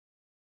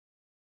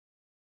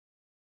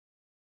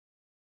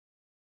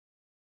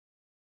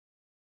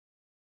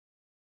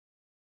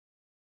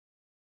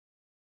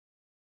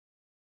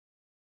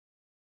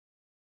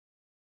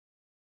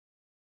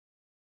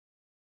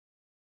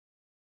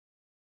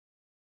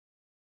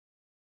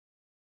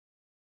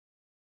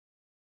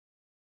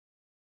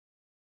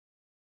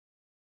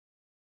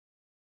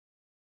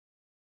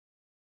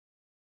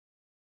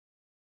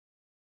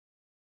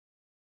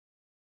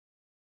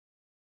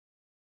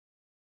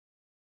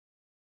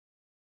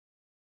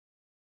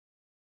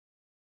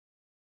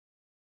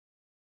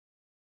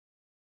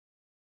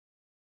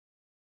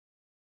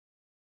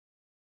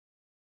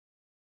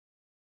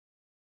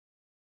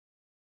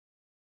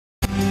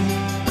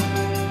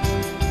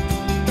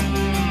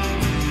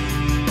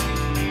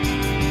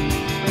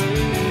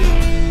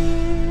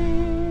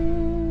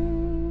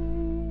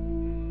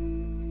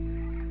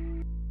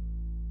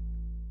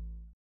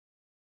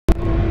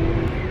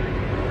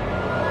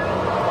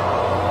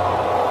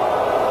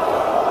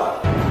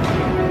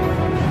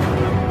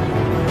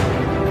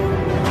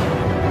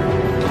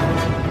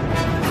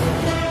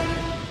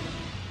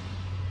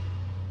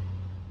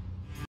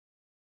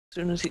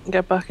soon as he can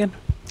get back in.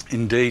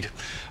 Indeed.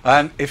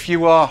 If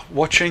you are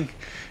watching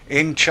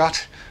in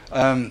chat,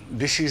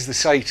 this is the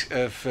site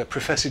of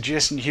Professor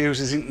Jason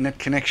Hughes' internet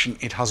connection.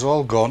 It has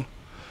all gone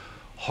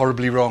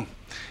horribly wrong.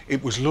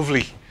 It was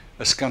lovely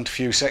a scant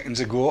few seconds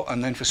ago,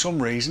 and then for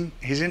some reason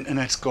his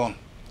internet's gone,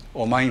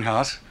 or mine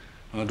has,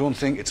 and I don't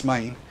think it's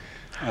mine.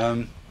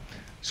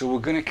 So we're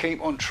going to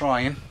keep on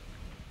trying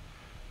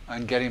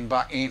and get him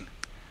back in.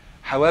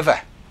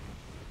 However,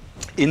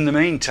 in the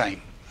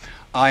meantime,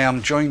 I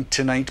am joined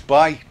tonight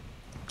by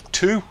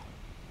two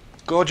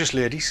gorgeous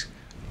ladies,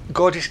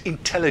 gorgeous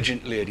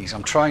intelligent ladies.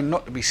 I'm trying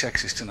not to be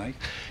sexist tonight.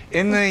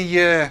 In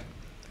the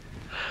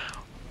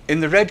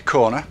red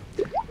corner,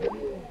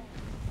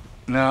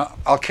 now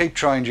I'll keep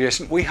trying,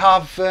 Jason, we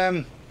have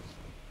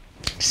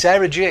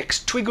Sarah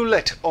Jakes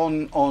Twigulette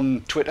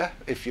on Twitter,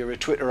 if you're a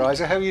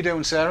Twitterizer. How are you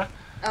doing, Sarah?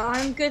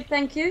 I'm good,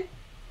 thank you.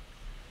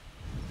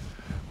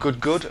 Good,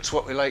 that's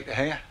what we like to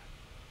hear.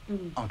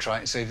 I'm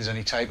trying to see if there's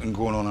any typing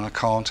going on and I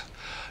can't.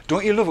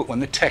 Don't you love it when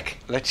the tech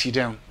lets you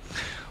down?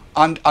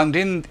 And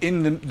in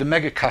the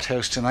mega cat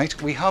house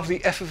tonight, we have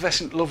the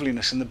effervescent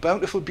loveliness and the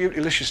bountiful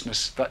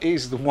beautyliciousness that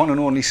is the one and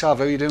only Sav.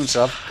 How are you doing,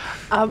 Sav?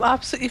 I'm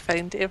absolutely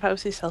fine, Dave.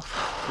 How's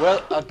yourself?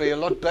 Well, I'd be a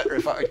lot better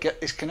if I could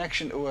get this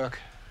connection to work.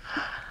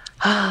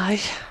 Hi.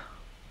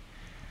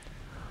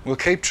 We'll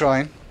keep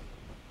trying.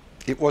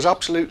 It was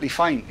absolutely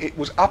fine. It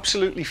was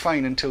absolutely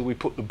fine until we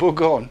put the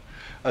bug on,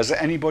 as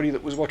anybody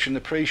that was watching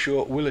the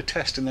pre-show will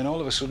attest, and then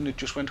all of a sudden it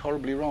just went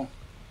horribly wrong.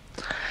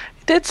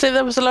 You did say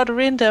there was a lot of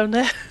rain down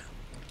there.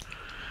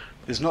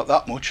 There's not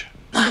that much.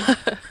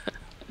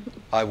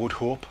 I would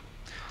hope.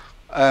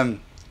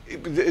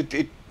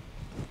 The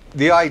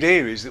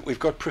idea is that we've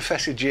got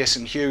Professor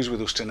Jason Hughes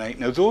with us tonight.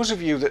 Now, those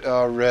of you that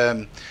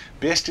are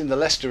based in the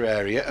Leicester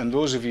area, and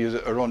those of you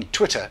that are on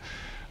Twitter,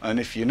 and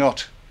if you're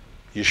not,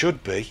 you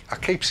should be. I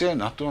keep saying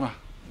that, don't I?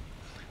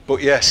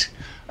 But yes,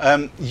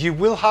 you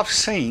will have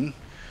seen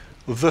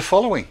the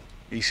following,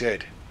 he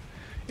said,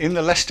 in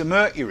the Leicester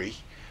Mercury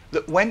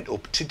that went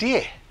up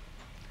today,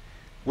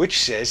 which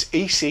says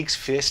e-cigs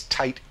face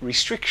tight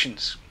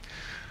restrictions.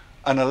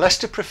 And a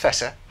Leicester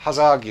professor has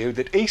argued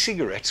that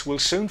e-cigarettes will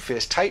soon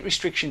face tight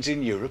restrictions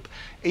in Europe,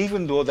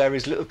 even though there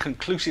is little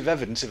conclusive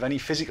evidence of any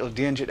physical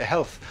danger to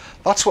health.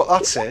 That's what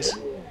that says.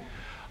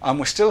 And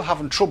we're still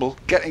having trouble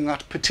getting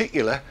that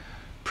particular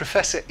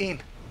professor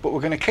in. But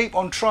we're going to keep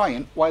on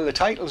trying while the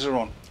titles are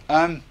on.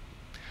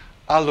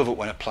 I love it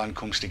when a plan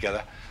comes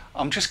together.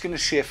 I'm just going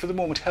to say for the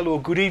moment, hello,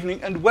 good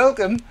evening, and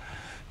welcome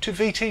to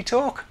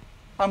VTTalk.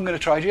 I'm going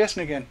to try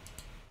Jason again.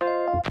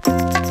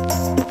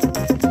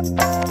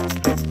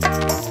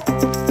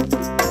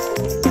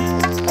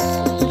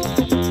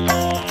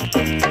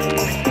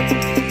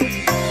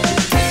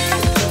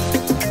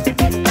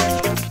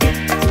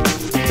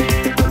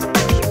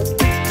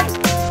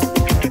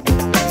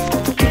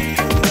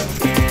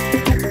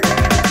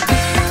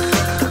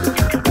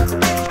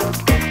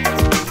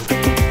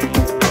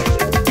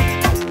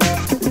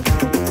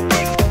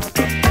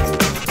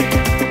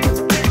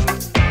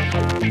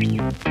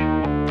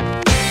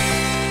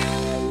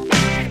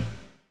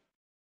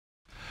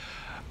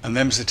 And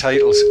them's the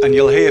titles, and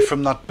you'll hear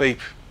from that beep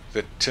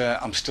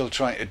that I'm still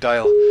trying to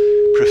dial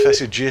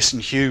Professor Jason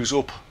Hughes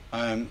up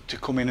to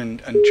come in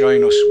and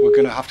join us. We're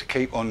going to have to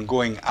keep on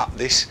going at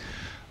this,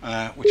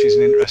 which is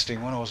an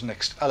interesting one. I was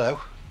next.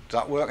 Hello, is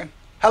that working?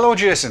 Hello,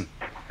 Jason.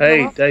 Hey,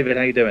 Hello. David,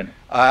 how you doing?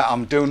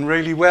 I'm doing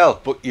really well,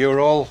 but you're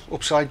all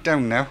upside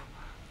down now.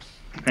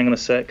 Hang on a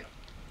sec.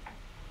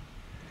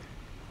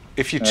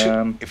 If you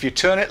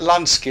turn it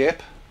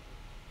landscape.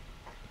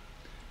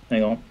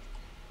 Hang on.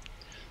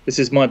 This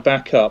is my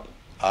backup,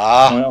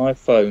 my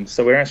iPhone.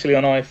 So we're actually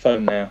on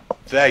iPhone now.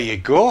 There you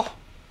go.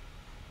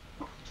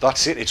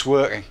 That's it, it's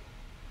working.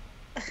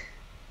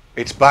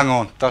 It's bang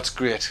on, that's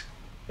great.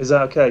 Is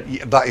that okay?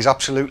 Yeah, that is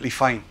absolutely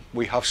fine.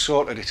 We have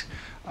sorted it.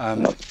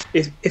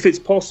 If it's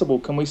possible,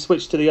 can we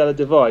switch to the other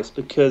device?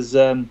 Because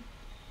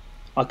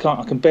I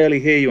can barely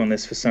hear you on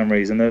this for some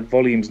reason. The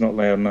volume's not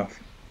loud enough.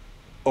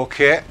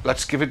 Okay,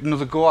 let's give it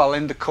another go. I'll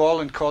end the call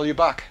and call you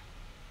back.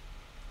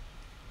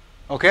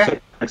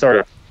 Okay?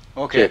 Sorry.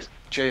 Okay,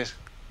 cheers.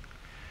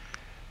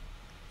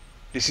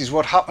 This is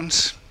what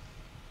happens.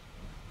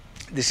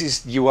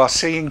 You are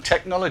seeing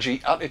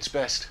technology at its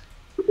best.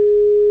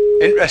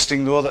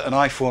 Interesting though that an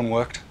iPhone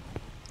worked.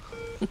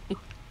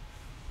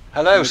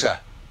 Hello, sir.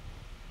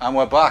 And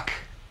we're back.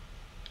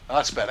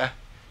 That's better.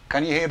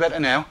 Can you hear better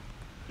now?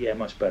 Yeah,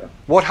 much better.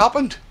 What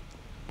happened?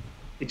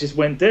 It just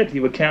went dead.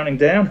 You were counting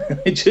down.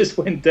 It just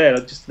went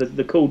dead.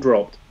 The call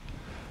dropped.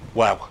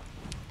 Wow.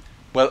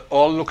 Well,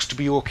 all looks to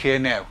be okay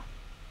now.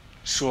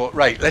 So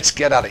right, let's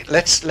get at it.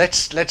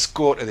 Let's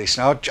go to this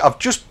now. I've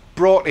just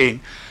brought in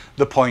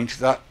the point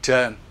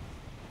that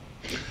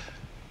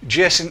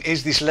Jason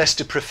is this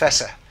Leicester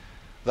professor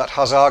that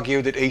has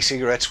argued that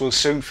e-cigarettes will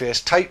soon face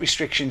tight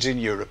restrictions in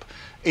Europe,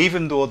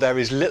 even though there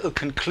is little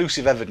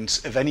conclusive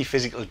evidence of any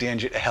physical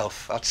danger to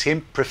health. That's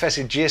him,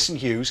 Professor Jason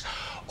Hughes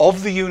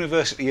of the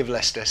University of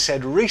Leicester,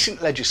 said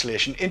recent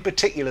legislation, in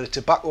particular the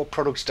Tobacco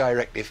Products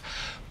Directive,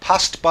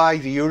 passed by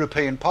the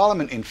European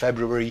Parliament in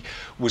February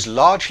was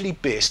largely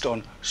based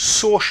on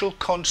social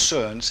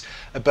concerns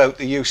about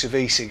the use of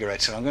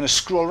e-cigarettes. And I'm going to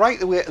scroll right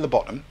the way to the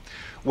bottom,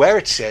 where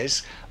it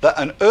says that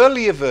an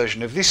earlier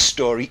version of this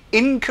story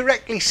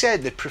incorrectly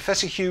said that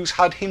Professor Hughes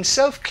had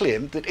himself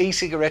claimed that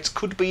e-cigarettes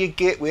could be a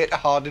gateway to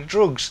harder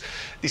drugs.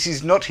 This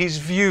is not his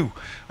view,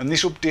 and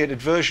this updated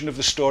version of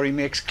the story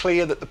makes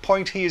clear that the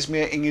point he is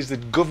making is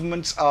that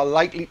governments are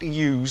likely to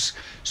use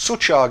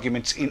such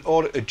arguments in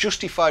order to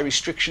justify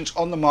restrictions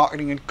on the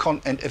marketing and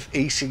content of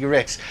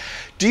e-cigarettes.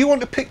 Do you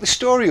want to pick the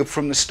story up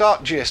from the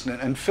start, Jason,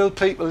 and fill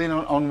people in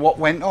on what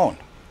went on?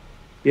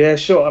 Yeah,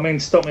 sure. I mean,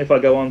 stop me if I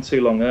go on too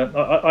long.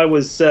 I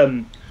was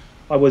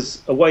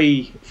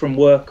away from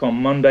work on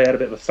Monday, had a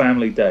bit of a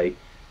family day,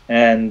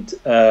 and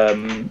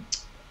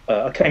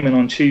I came in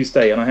on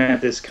Tuesday, and I had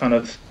this kind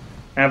of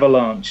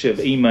avalanche of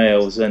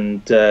emails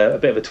and a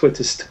bit of a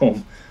Twitter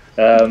storm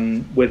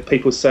with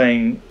people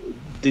saying,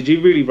 "Did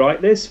you really write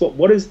this?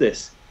 What is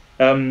this?"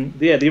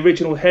 Yeah, the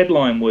original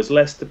headline was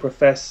 "Leicester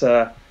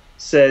Professor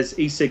says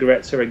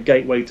e-cigarettes are a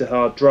gateway to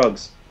hard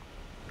drugs."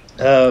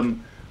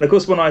 And of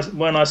course,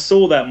 when I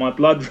saw that, my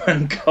blood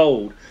ran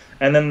cold.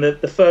 And then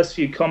the first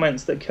few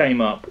comments that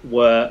came up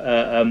were,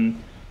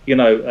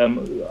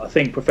 I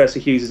think Professor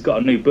Hughes has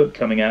got a new book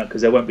coming out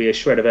because there won't be a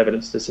shred of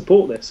evidence to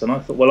support this. And I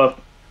thought, well, of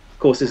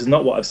course, this is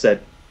not what I've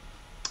said.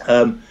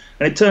 And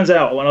it turns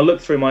out, when I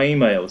looked through my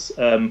emails,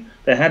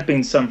 there had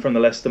been some from the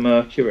Leicester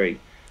Mercury.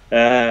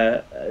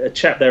 A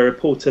chap there, a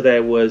reporter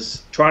there,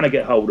 was trying to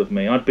get hold of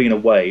me. I'd been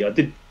away. I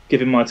did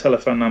give him my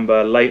telephone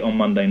number late on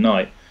Monday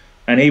night.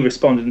 And he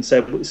responded and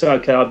said, "It's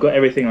okay, I've got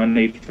everything I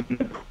need from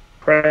the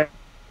press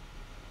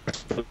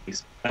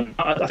release."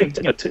 I think,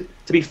 to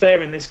be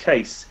fair in this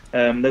case,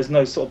 there's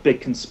no sort of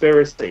big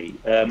conspiracy.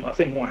 I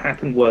think what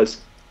happened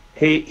was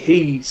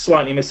he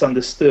slightly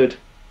misunderstood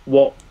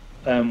what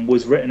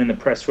was written in the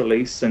press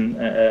release,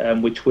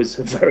 and which was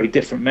a very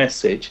different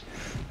message,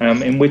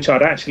 in which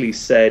I'd actually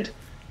said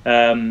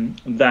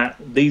that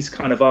these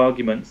kind of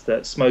arguments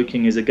that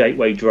smoking is a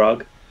gateway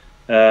drug,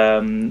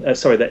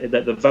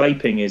 that the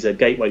vaping is a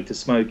gateway to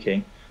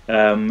smoking,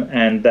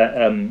 and that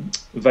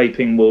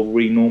vaping will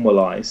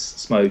renormalize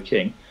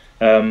smoking,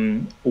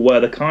 were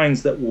the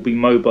kinds that will be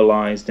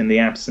mobilized in the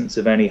absence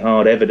of any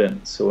hard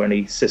evidence or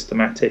any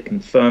systematic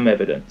and firm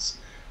evidence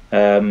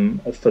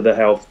for the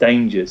health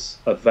dangers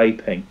of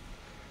vaping.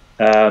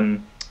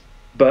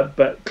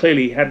 But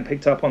clearly he hadn't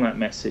picked up on that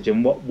message,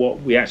 and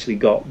what we actually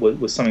got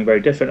was something very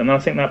different. And I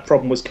think that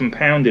problem was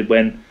compounded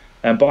when,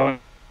 by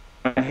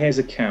his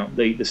account,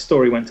 the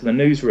story went to the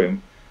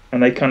newsroom,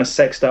 and they kind of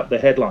sexed up the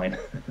headline,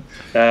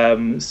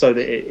 so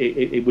that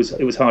it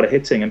was harder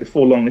hitting. And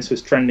before long, this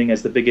was trending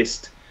as the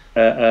biggest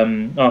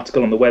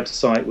article on the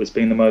website, was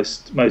being the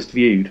most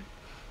viewed,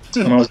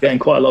 and I was getting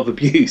quite a lot of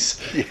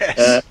abuse.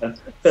 Yes. And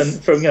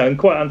and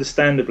quite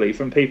understandably,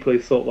 from people who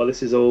thought, well,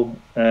 this is all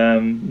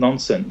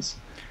nonsense.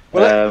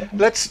 Well,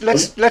 let's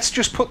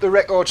just put the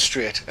record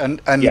straight, and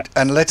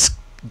let's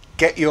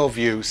get your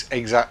views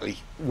exactly.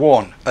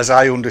 One, as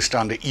I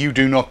understand it, you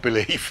do not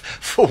believe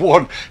for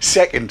 1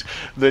 second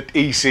that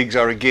e-cigs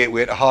are a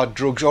gateway to hard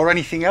drugs or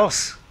anything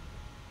else.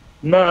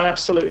 No,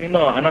 absolutely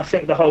not. And I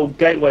think the whole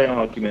gateway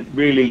argument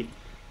really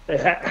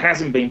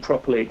hasn't been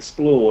properly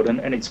explored,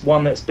 and it's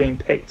one that's been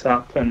picked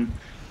up and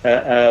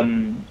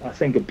I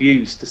think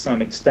abused to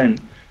some extent.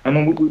 I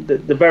mean,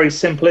 the very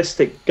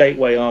simplistic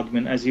gateway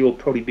argument, as you'll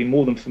probably be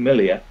more than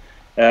familiar,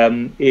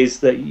 is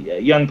that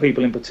young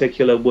people in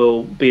particular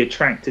will be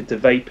attracted to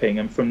vaping,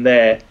 and from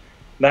there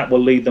that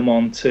will lead them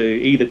on to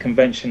either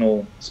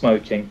conventional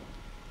smoking,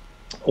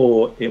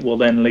 or it will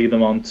then lead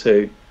them on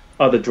to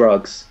other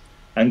drugs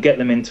and get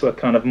them into a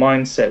kind of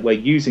mindset where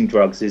using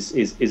drugs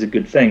is a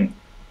good thing.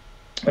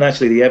 And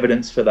actually the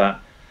evidence for that,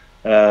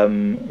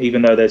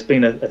 even though there's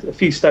been a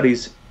few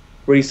studies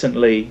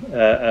recently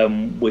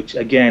which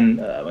again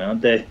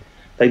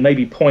they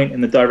maybe point in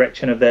the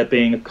direction of there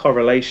being a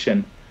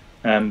correlation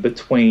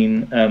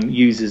between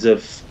users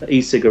of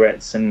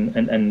e-cigarettes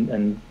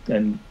and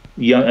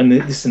young, and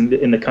this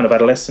in the kind of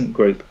adolescent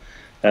group,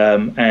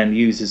 and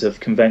users of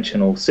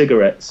conventional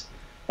cigarettes,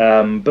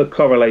 but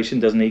correlation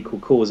doesn't equal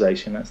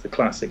causation. That's the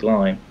classic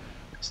line.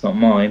 It's not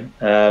mine.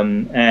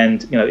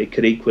 And it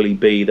could equally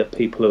be that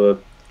people who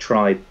have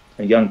tried,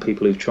 young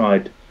people who've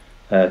tried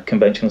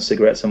conventional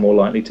cigarettes are more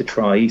likely to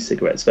try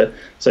e-cigarettes. But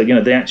so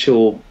the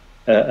actual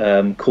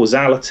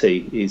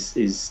causality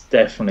is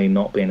definitely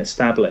not being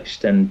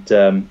established. And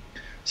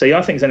so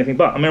I think it's anything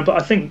but. I mean, but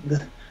I think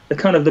the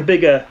kind of the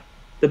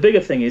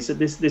bigger thing is that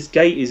this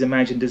gate is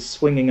imagined as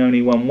swinging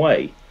only one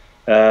way,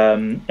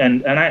 and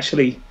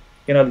actually,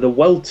 the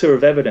welter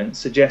of evidence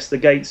suggests the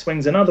gate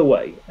swings another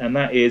way, and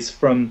that is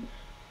from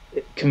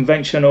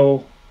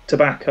conventional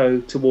tobacco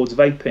towards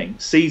vaping.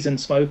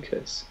 Seasoned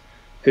smokers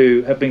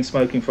who have been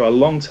smoking for a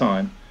long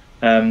time,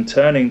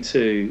 turning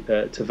to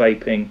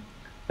vaping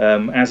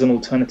as an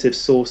alternative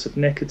source of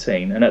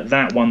nicotine, and at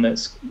that one,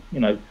 that's I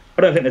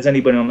don't think there's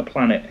anybody on the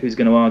planet who's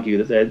going to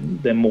argue that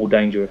they're more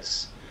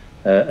dangerous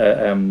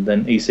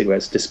than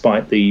e-cigarettes,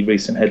 despite the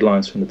recent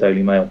headlines from the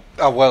Daily Mail.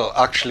 Well,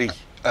 actually,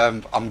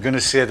 I'm going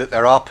to say that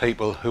there are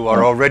people who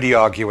are already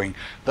arguing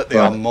that they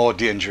are more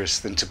dangerous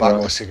than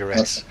tobacco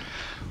cigarettes.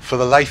 For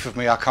the life of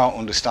me, I can't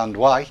understand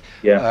why.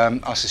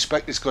 I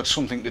suspect it's got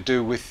something to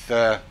do with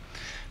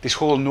this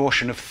whole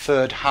notion of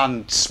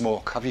third-hand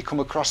smoke. Have you come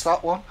across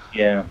that one?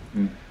 Yeah.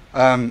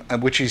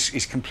 Which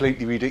is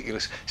completely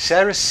ridiculous.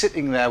 Sarah's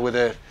sitting there with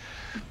a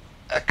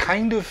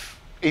kind of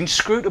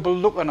inscrutable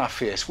look on her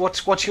face.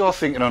 What's your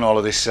thinking on all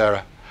of this,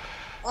 Sarah?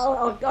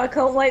 Oh, I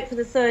can't wait for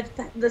the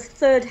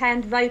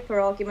third-hand vapor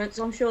arguments.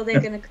 I'm sure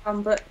they're going to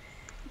come. But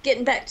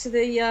getting back to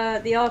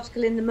the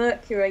article in the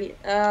Mercury,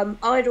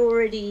 I'd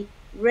already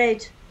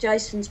read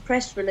Jason's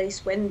press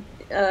release when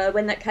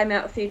that came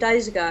out a few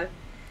days ago,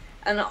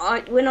 and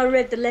when I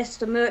read the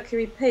Leicester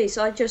Mercury piece,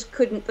 I just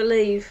couldn't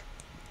believe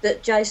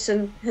that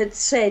Jason had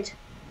said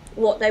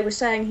what they were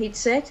saying he'd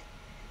said.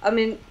 I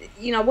mean,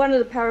 you know, one of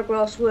the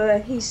paragraphs where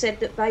he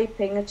said that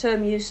vaping, a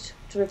term used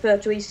to refer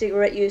to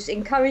e-cigarette use,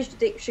 encouraged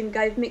addiction,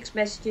 gave mixed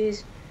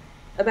messages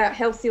about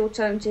healthy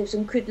alternatives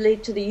and could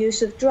lead to the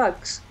use of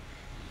drugs.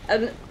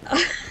 And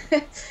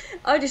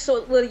I just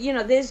thought, well, you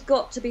know, there's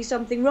got to be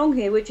something wrong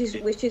here, which is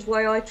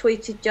why I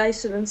tweeted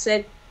Jason and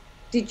said,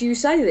 did you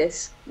say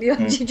this?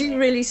 Did you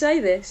really say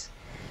this?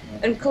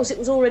 And of course it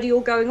was already all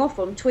going off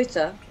on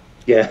Twitter.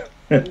 Yeah.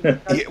 Well,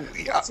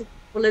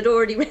 had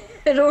already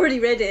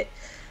read it.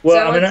 Well,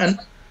 So I mean,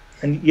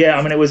 I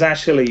mean, it was I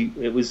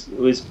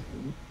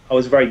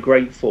was very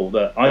grateful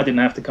that I didn't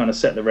have to kind of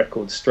set the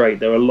record straight.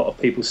 There were a lot of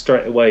people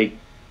straight away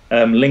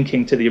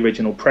linking to the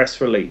original press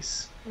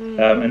release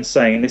and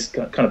saying this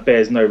kind of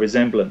bears no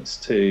resemblance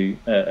to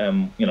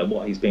you know,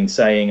 what he's been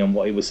saying and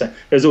what he was saying.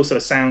 There's also a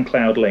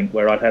SoundCloud link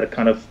where I'd had a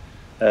kind of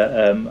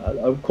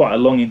quite a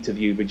long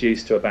interview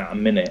reduced to about a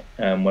minute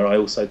where I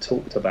also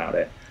talked about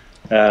it.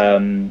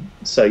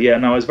 So yeah,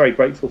 no, I was very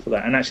grateful for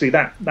that. And actually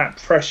that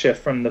pressure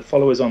from the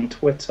followers on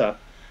Twitter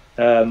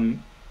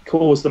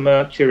caused the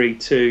Mercury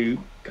to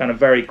kind of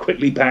very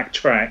quickly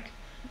backtrack.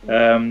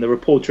 The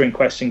reporter in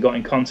question got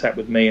in contact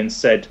with me and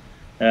said,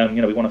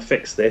 you know, we want to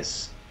fix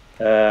this.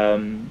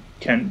 Can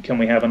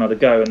we have another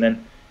go? And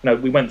then, you know,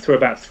 we went through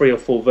about 3 or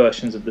 4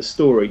 versions of the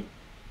story,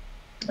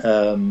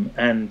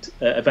 and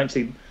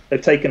eventually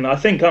they've taken, I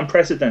think,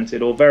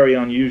 unprecedented or very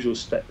unusual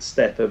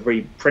step of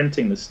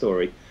reprinting the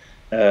story,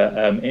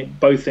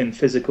 both in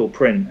physical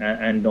print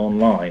and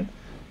online,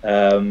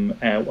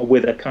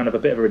 with a kind of a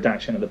bit of a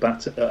redaction at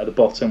the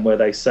bottom where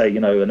they say,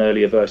 you know, an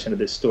earlier version of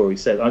this story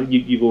said,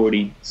 you've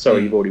already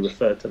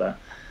referred to that.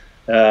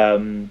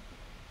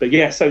 But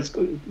yeah, so it's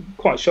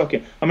quite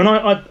shocking. I mean,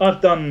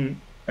 I've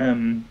done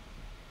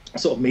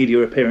sort of media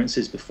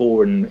appearances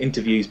before and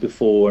interviews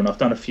before, and I've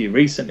done a few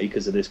recently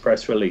because of this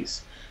press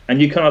release. And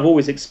you kind of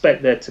always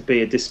expect there to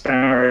be a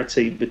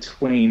disparity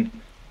between.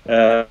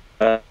 Oh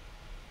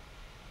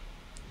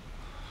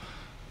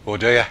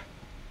dear.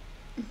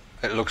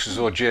 It looks as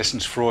though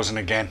Jason's frozen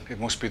again. It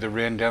must be the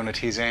rain down at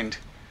his end.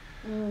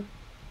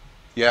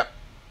 Yeah,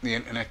 the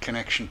internet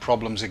connection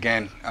problems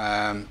again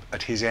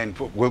at his end.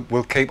 But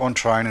we'll keep on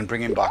trying and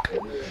bring him back.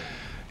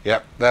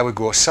 Yeah, there we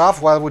go.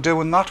 Sav, while we're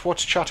doing that,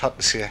 what's chat had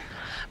to say?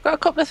 Got a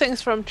couple of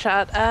things from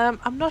chat.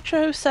 I'm not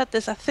sure who said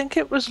this. I think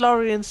it was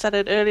Lorien said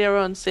it earlier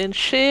on, saying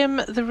shame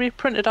the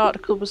reprinted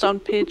article was on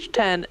page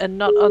 10 and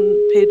not on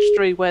page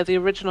 3 where the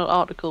original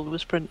article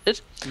was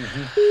printed.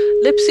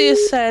 Lipsy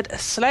has said,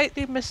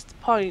 slightly missed the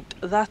point.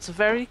 That's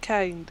very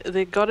kind.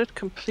 They got it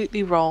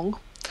completely wrong.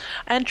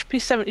 Entropy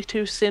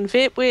 72 saying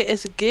vapeway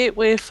is a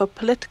gateway for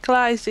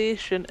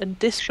politicalisation and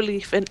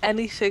disbelief in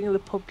anything the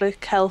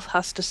public health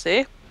has to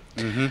say.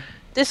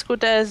 Disco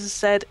Des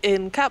said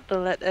in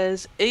capital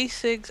letters,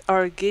 e-cigs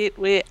are a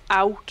gateway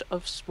out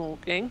of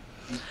smoking.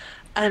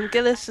 And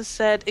Gillis has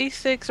said,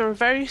 e-cigs are a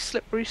very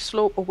slippery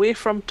slope away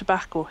from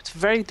tobacco. It's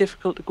very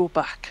difficult to go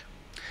back.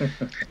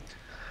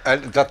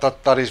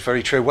 That is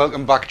very true.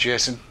 Welcome back,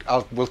 Jason.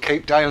 We'll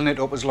keep dialing it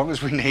up as long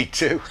as we need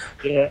to.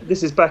 Yeah,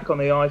 this is back on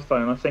the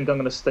iPhone. I think I'm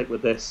going to stick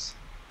with this.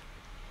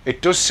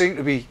 It does seem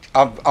to be.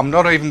 I'm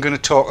not even going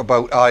to talk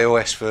about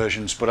iOS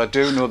versions, but I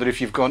do know that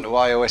if you've gone to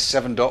iOS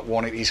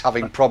 7.1, it is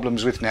having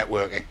problems with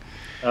networking.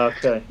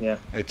 Okay, yeah.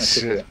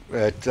 It's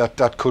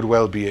that could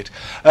well be it.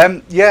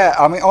 Yeah,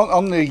 I mean,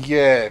 on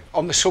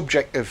the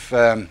subject of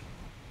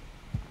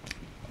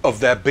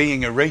there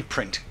being a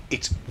reprint,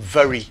 it's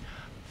very,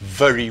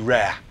 very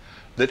rare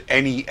that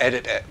any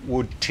editor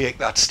would take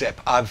that step.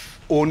 I've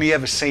only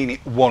ever seen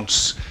it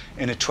once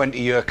in a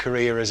 20-year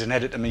career as an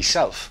editor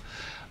myself.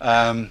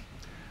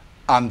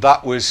 And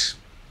it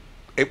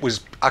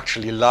was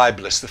actually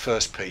libelous, the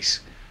first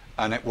piece,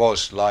 and it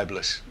was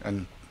libelous,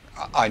 and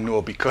I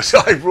know because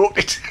I wrote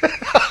it.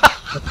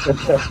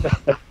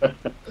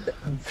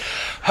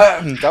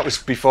 That was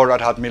before I'd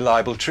had my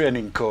libel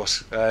training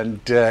course, and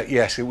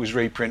yes, it was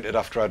reprinted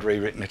after I'd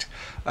rewritten it,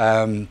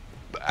 and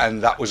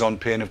that was on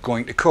pain of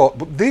going to court.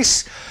 But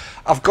this,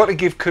 I've got to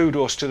give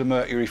kudos to the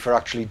Mercury for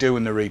actually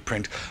doing the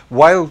reprint.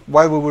 While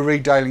we were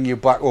redialing you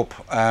back up,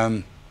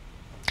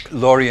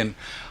 Lorien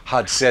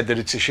had said that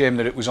it's a shame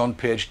that it was on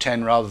page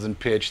 10 rather than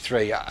page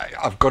 3.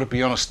 I've got to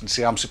be honest and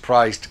say I'm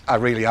surprised. I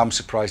really am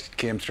surprised it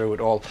came through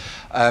at all.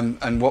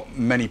 And what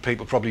many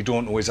people probably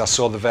don't know is I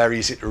saw the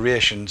various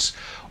iterations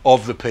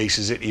of the piece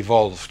as it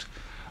evolved,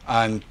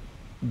 and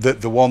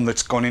the one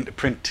that's gone into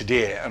print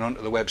today and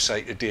onto the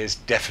website today is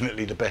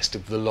definitely the best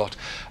of the lot.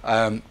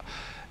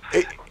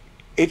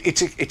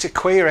 It's a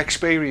queer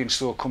experience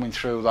though coming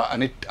through that,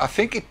 and I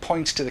think it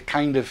points to the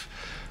kind of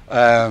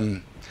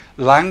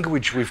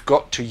language we've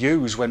got to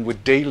use when we're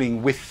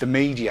dealing with the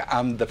media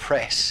and the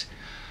press.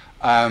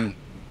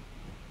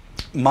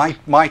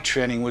 My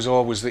training was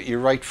always that you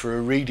write for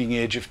a reading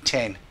age of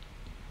 10,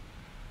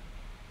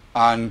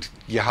 and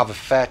you have a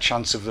fair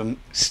chance of them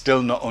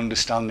still not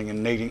understanding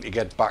and needing to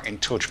get back in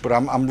touch. But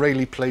I'm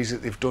really pleased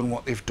that they've done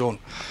what they've done.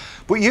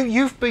 But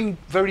you've been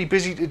very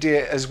busy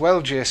today as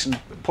well, Jason,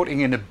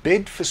 putting in a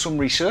bid for some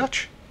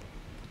research.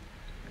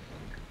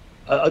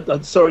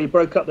 Sorry, you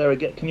broke up there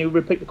again. Can you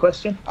repeat the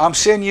question? I'm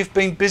saying you've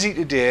been busy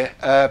today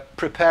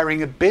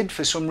preparing a bid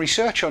for some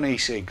research on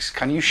e-cigs.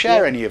 Can you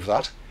share any of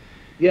that?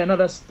 Yeah, no,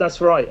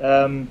 that's right.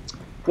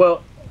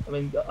 Well, I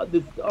mean,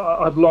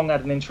 I've long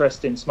had an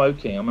interest in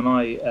smoking. I mean,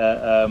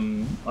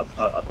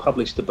 I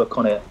published a book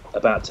on it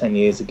about 10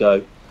 years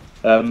ago,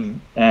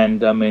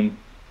 and I mean,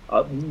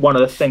 one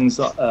of the things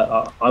that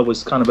I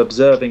was kind of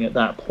observing at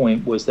that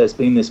point was there's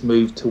been this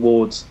move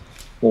towards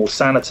more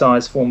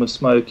sanitized form of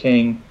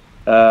smoking,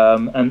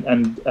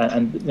 and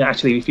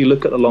actually, if you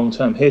look at the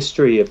long-term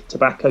history of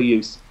tobacco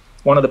use,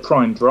 one of the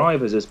prime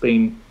drivers has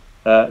been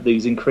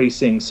these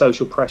increasing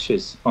social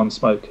pressures on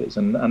smokers,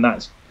 and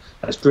that's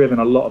driven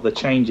a lot of the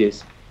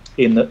changes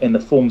in the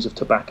forms of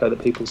tobacco that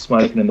people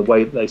smoke and in the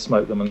way that they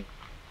smoke them.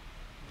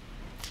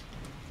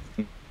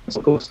 And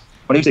of course,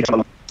 when e-cigs come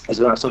along, is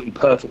absolutely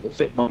perfect. It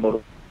fit my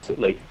model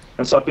perfectly.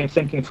 And so I've been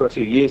thinking for a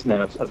few years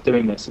now of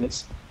doing this, and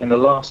it's in the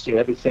last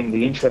year,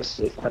 the interest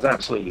has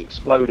absolutely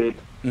exploded.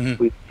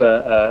 Mm-hmm.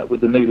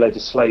 With the new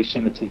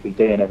legislation, the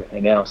TPD and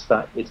everything else.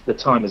 The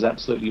time is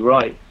absolutely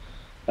right.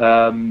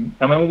 I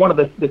mean, one of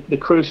the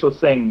crucial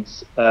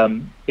things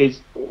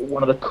is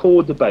one of the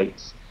core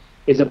debates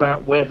is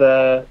about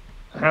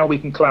how we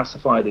can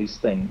classify these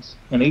things.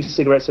 And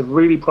e-cigarettes have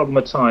really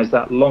problematized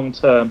that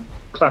long-term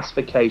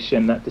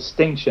classification, that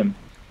distinction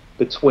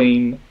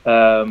between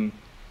the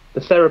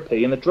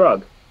therapy and the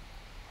drug.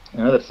 You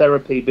know, the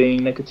therapy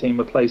being nicotine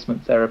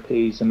replacement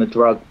therapies and the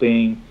drug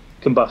being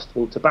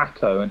combustible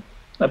tobacco.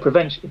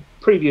 And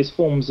previous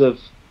forms of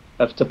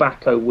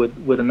tobacco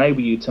would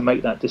enable you to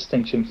make that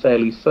distinction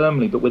fairly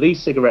firmly, but with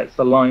e-cigarettes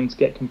the lines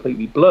get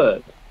completely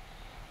blurred.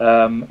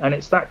 And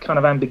it's that kind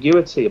of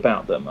ambiguity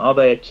about them. Are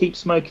they a keep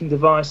smoking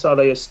device? Are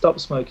they a stop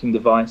smoking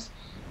device?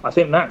 I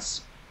think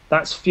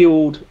that's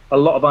fueled a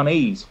lot of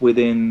unease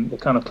within the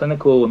kind of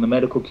clinical and the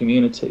medical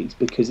communities,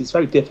 because it's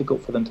very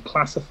difficult for them to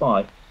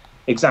classify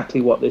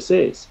exactly what this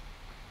is.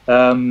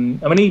 I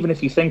mean, even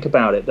if you think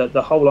about it, that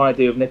the whole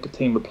idea of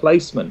nicotine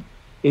replacement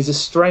is a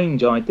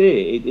strange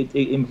idea. It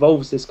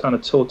involves this kind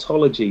of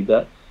tautology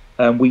that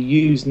we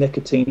use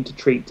nicotine to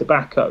treat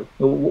tobacco.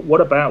 What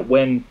about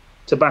when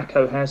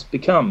tobacco has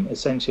become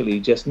essentially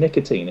just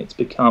nicotine? It's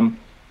become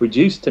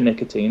reduced to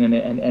nicotine,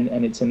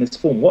 and it's in this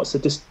form. What's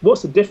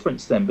the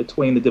difference then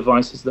between the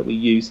devices that we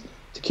use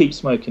to keep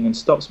smoking and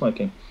stop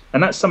smoking?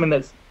 And that's something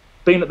that's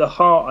been at the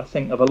heart, I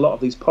think, of a lot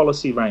of these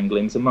policy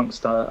wranglings,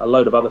 amongst a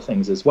load of other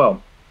things as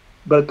well.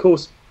 But of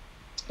course,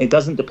 it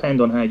doesn't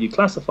depend on how you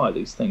classify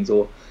these things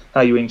or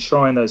how you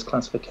enshrine those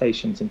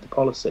classifications into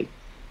policy.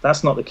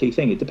 That's not the key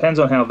thing. It depends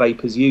on how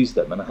vapers use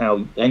them and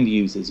how end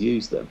users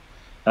use them.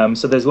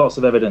 So there's lots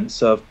of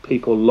evidence of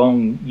people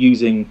long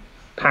using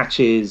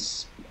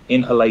patches,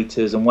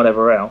 inhalators and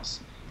whatever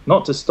else,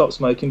 not to stop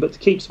smoking but to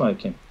keep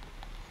smoking,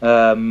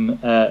 and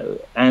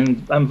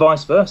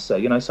vice versa.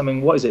 You know,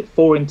 something, what is it,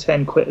 4 in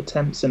 10 quit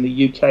attempts in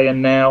the UK are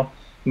now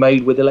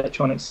made with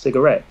electronic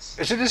cigarettes.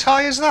 Is it as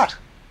high as that?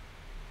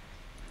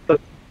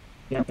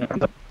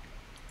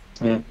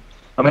 Yeah.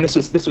 I mean,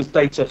 this was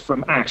data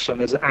from ASH,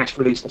 and ASH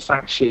released a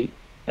fact sheet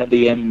at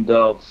the end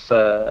of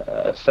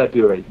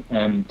February,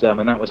 and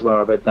that was where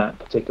I read that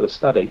particular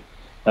study.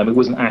 It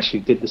wasn't ASH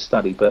who did the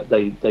study, but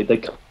they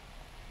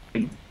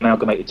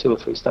amalgamated 2 or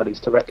 3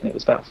 studies to reckon it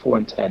was about 4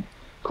 in 10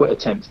 quit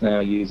attempts now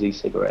use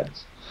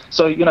e-cigarettes.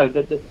 So, you know,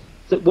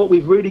 what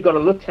we've really got to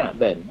look at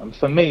then, and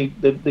for me,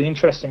 the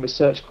interesting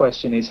research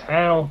question is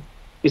how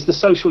is the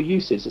social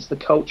uses, it's the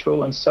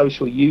cultural and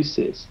social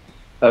uses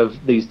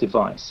of these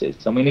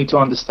devices, and we need to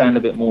understand a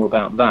bit more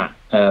about that.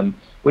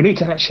 We need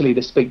to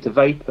actually speak to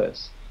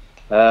vapers.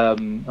 I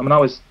mean, I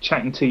was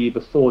chatting to you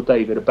before,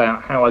 David,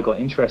 about how I got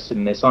interested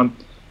in this. I'm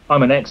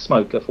an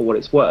ex-smoker, for what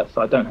it's worth.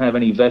 I don't have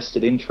any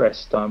vested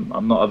interest.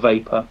 I'm not a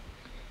vapor.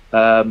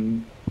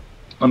 I'm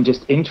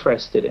just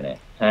interested in it,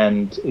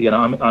 and you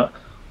know,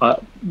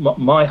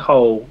 my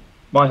whole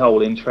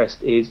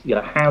interest is, you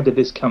know, how did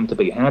this come to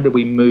be? How did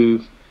we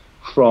move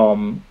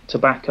from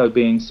tobacco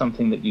being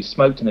something that you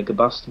smoked in a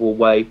combustible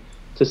way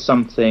to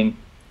something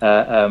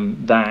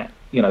that,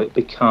 you know,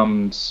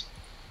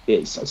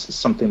 it's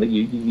something that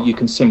you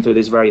consume through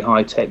this very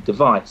high-tech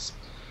device?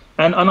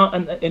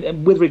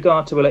 And with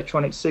regard to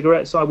electronic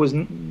cigarettes, I was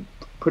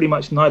pretty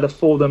much neither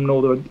for them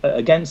nor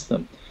against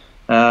them.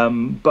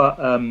 But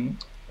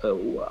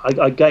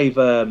I gave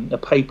a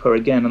paper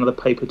again, another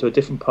paper to a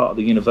different part of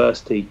the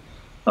university,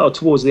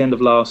 towards the end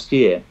of last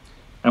year.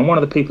 And one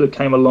of the people who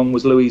came along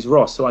was Louise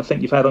Ross, who I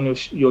think you've had on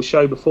your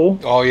show before.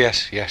 Oh,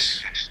 yes,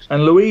 yes.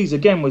 And Louise,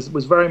 again, was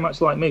very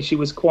much like me. She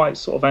was quite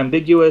sort of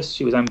ambiguous.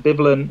 She was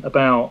ambivalent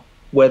about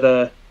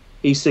whether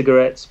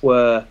e-cigarettes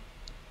were,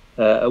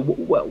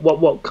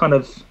 what kind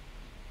of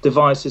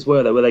devices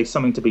were they? Were they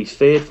something to be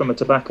feared from a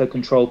tobacco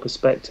control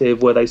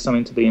perspective? Were they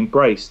something to be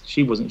embraced?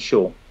 She wasn't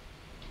sure.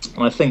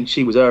 And I think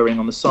she was erring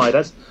on the side,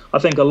 as I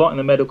think a lot in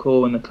the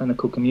medical and the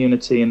clinical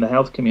community and the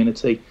health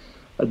community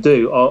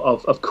do,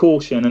 of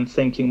caution and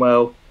thinking,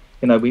 well,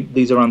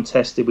 these are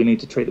untested, we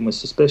need to treat them with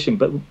suspicion.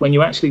 But when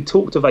you actually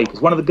talk to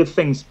vapers, one of the good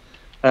things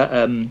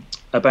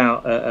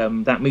about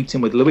that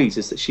meeting with Louise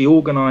is that she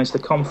organised a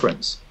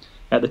conference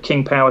at the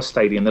King Power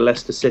Stadium, the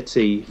Leicester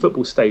City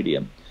football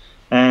stadium,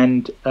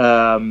 and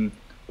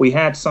we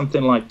had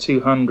something like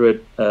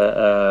 200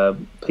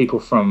 people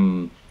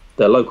from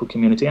the local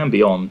community and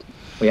beyond.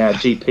 We had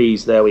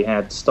GPs there, we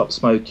had stop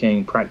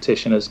smoking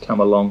practitioners come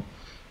along.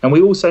 And we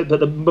also,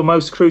 but the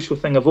most crucial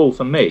thing of all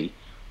for me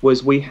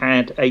was we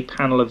had a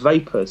panel of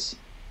vapers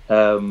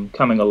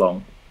coming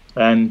along,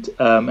 and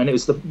it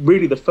was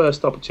really the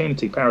first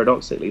opportunity,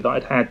 paradoxically, that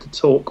I'd had to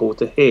talk or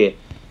to hear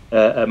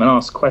and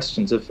ask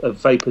questions of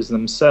vapers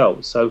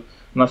themselves. So,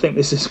 and I think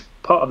this is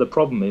part of the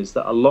problem, is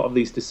that a lot of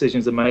these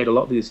decisions are made, a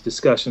lot of these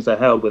discussions are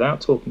held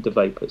without talking to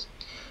vapers.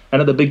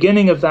 And at the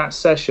beginning of that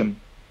session,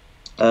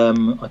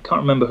 I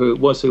can't remember who it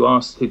was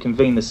who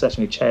convened the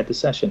session, who chaired the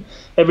session.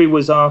 Everyone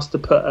was asked to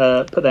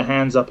put their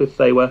hands up if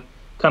they were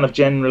kind of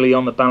generally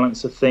on the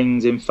balance of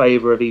things in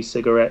favour of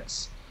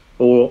e-cigarettes,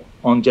 or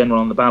on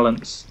the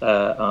balance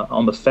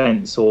on the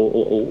fence,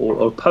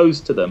 or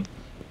opposed to them.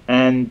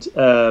 And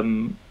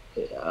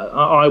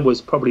I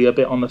was probably a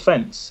bit on the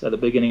fence at the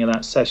beginning of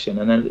that session,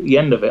 and then at the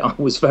end of it, I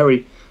was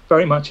very,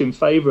 very much in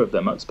favour of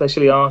them.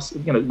 Especially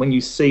when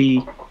you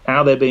see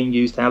how they're being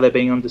used, how they're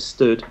being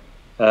understood.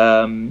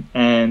 The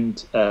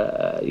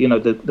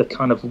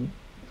kind of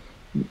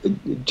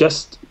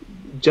just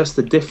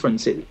the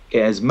difference it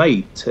has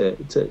made to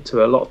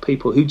a lot of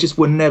people who just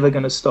were never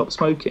going to stop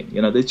smoking.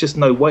 There's just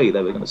no way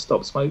they were going to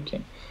stop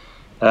smoking.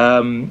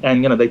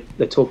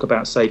 They talk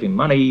about saving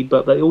money,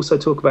 but they also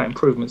talk about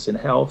improvements in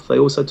health. They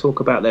also talk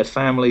about their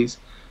families,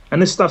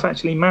 and this stuff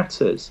actually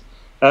matters.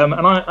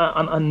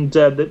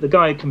 The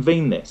guy who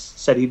convened this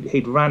said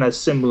he'd ran a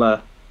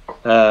similar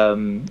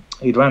kind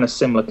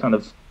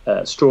of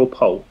straw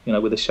poll,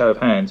 with a show of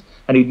hands,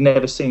 and he'd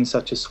never seen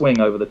such a swing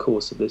over the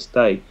course of this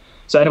day.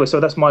 So anyway,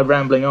 that's my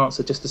rambling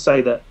answer, just to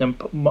say that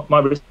my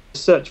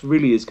research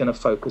really is going to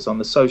focus on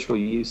the social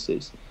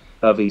uses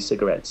of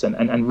e-cigarettes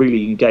and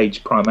really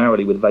engage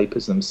primarily with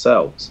vapers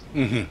themselves.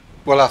 Mm-hmm.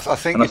 Well, I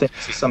think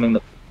this is something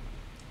that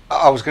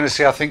I was going to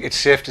say, I think it's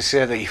safe to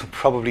say that you'll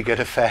probably get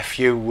a fair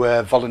few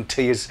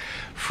volunteers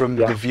from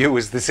the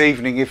viewers this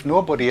evening, if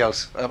nobody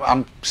else.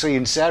 I'm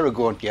seeing Sarah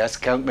going, yes,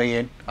 count me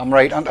in. I'm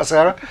right, aren't I,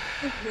 Sarah?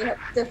 Yeah,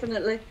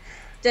 definitely.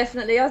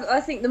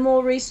 I think the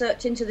more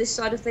research into this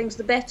side of things,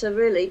 the better,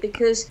 really,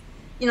 because,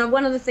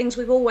 one of the things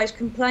we've always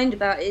complained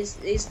about is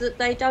that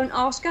they don't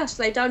ask us.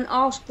 They don't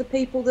ask the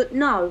people that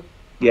know.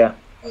 Yeah.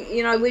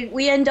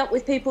 We end up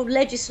with people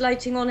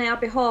legislating on our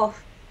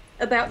behalf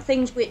about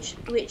things which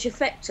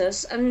affect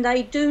us, and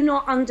they do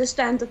not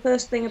understand the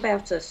first thing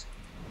about us.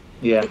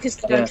 Yeah. Because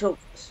they don't talk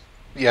to us.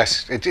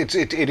 Yes, it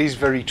is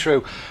very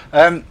true.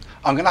 I'm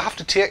going to have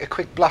to take a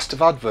quick blast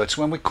of adverts.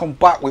 When we come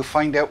back, we'll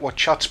find out what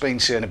chat's been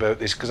saying about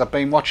this, because I've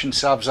been watching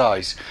Sav's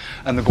eyes,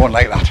 and they're going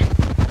like that.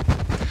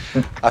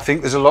 I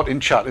think there's a lot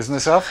in chat, isn't there,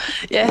 Sav?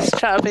 Yes,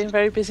 chat have been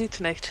very busy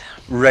tonight.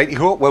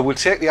 Righty-ho. Well, we'll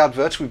take the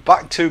adverts. We'll be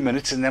back in 2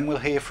 minutes, and then we'll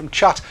hear from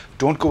chat.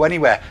 Don't go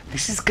anywhere.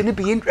 This is going to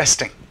be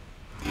interesting.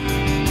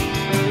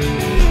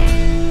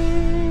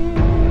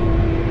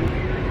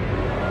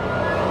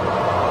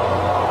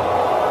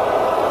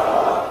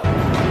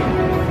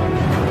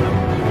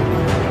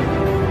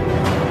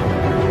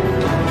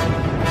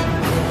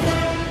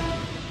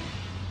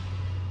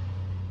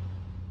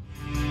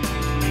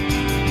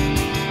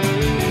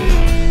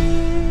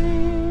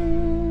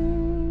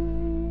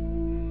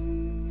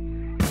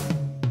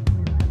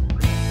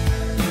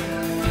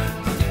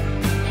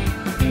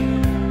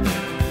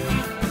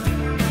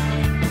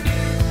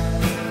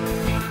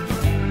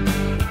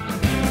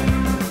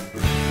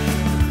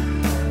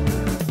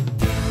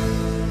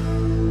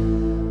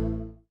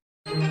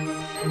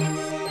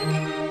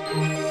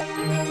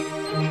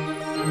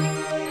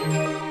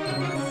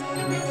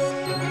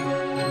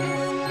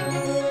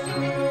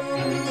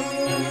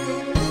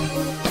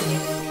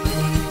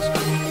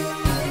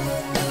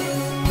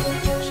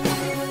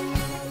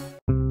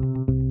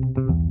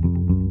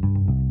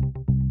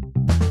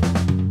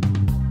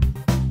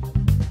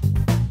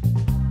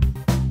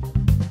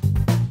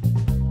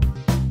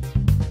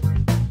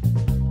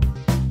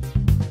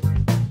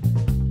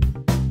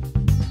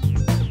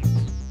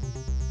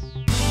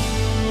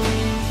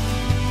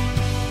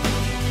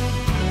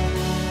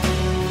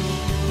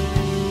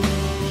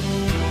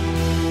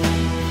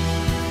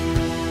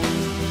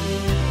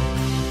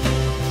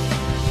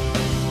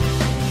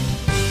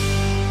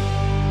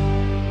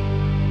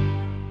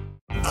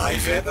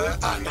 iVapour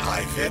and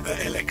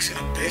iVapour Elixir,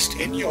 based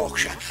in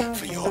Yorkshire,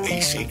 for your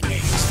e-cig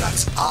needs.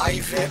 That's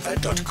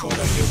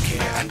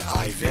iVapour.co.uk and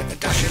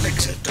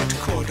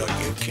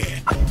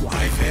iVapour-elixir.co.uk.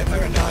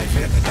 iVapour and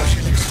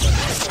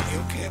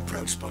iVapour-elixir.co.uk,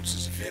 proud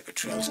sponsors of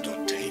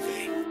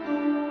VapourTrails.tv.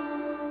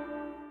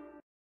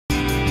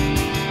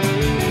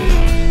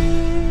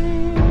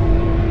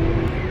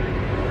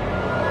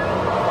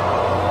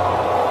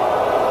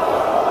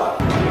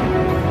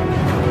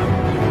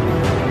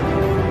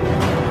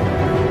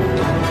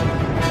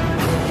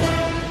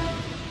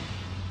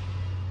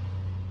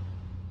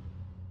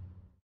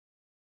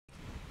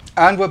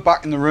 And we're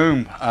back in the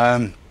room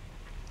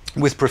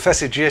with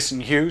Professor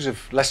Jason Hughes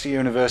of Leicester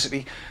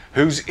University,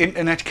 whose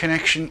internet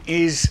connection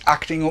is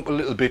acting up a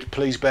little bit.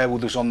 Please bear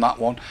with us on that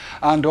one.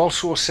 And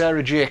also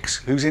Sarah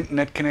Jakes, whose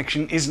internet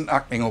connection isn't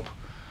acting up.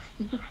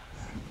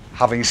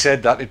 Having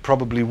said that, it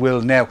probably will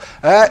now.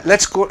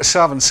 Let's go to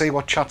Sav and see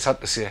what chat's had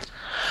to say.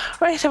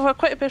 Right, I've got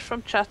quite a bit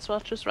from chat, so I'll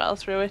just rattle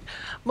through it.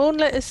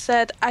 Moonlit has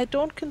said, I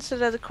don't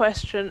consider the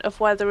question of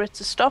whether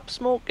it's a stop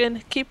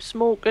smoking, keep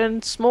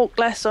smoking, smoke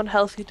less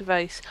unhealthy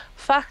device.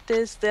 Fact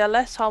is, they are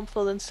less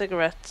harmful than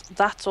cigarettes.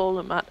 That's all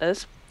that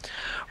matters.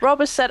 Rob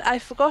has said, I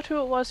forgot who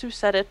it was who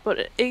said it, but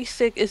an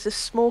e-cig is a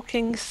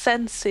smoking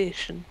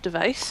sensation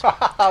device.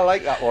 I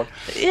like that one.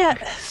 Yeah,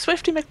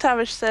 Swifty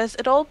McTavish says,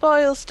 it all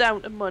boils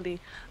down to money.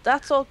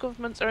 That's all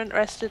governments are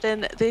interested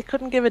in. They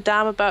couldn't give a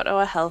damn about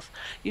our health.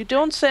 You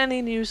don't see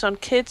any news on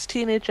kids,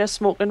 teenagers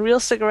smoking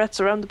real cigarettes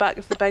around the back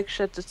of the bike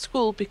sheds at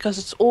school because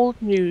it's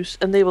old news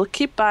and they will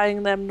keep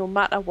buying them no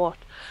matter what.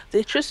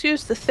 They just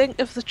use the think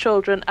of the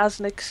children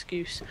as an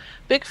excuse.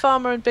 Big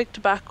Pharma and Big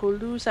Tobacco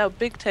lose out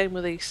big time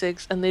with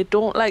e-cigs and they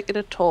don't like it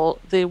at all.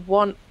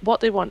 What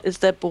they want is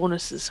their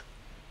bonuses.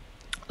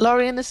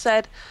 Lorraine has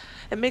said,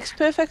 it makes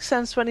perfect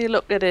sense when you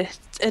look at it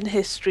in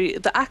history.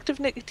 The active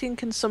nicotine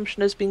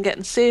consumption has been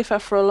getting safer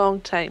for a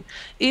long time.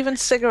 Even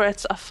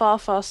cigarettes are far,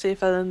 far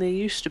safer than they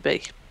used to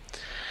be.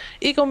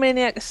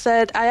 Egomaniac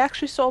said, I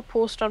actually saw a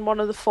post on one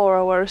of the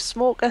fora where a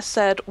smoker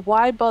said,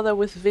 why bother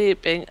with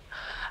vaping?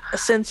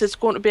 Since it's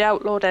going to be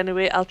outlawed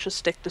anyway, I'll just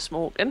stick to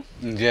smoking.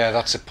 Yeah,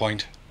 that's the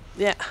point.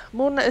 Yeah,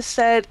 Mona has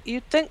said,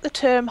 you'd think the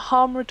term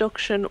harm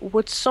reduction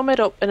would sum it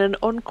up in an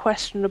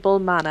unquestionable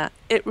manner.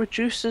 It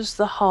reduces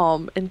the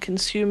harm in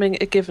consuming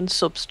a given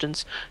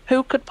substance.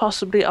 Who could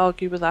possibly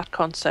argue with that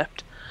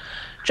concept?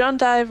 John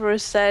Diver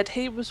has said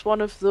he was one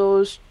of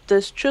those,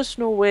 there's just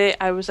no way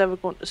I was ever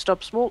going to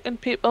stop smoking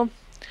people.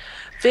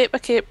 Vapor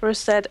Caper has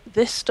said,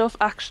 this stuff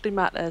actually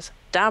matters.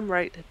 Damn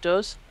right it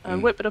does.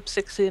 And Whip It Up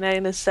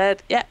 69 has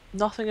said, yeah,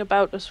 nothing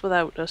about us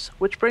without us.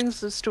 Which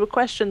brings us to a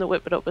question that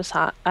Whip It Up has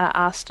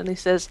asked, and he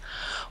says,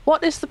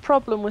 what is the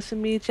problem with the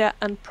media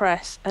and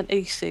press and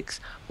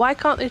e-cigs? Why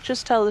can't they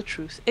just tell the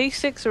truth?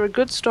 E-cigs are a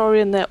good story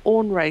in their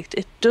own right.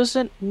 It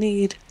doesn't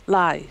need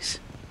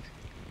lies.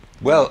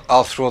 Well,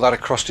 I'll throw that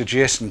across to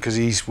Jason because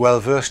he's well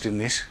versed in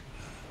this.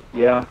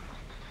 Yeah.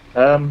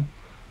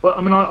 Well,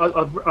 I mean,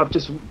 I've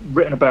just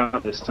written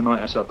about this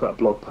tonight. Actually, I put a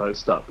blog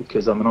post up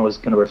because I was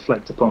going to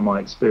reflect upon my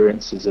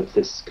experiences of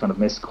this kind of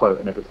misquote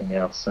and everything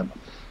else. And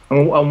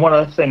one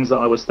of the things that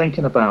I was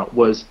thinking about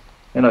was,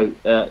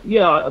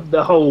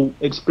 the whole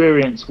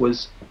experience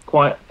was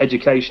quite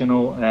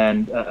educational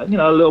and a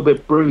little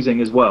bit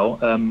bruising as well.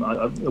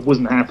 I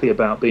wasn't happy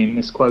about being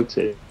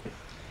misquoted,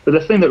 but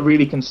the thing that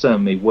really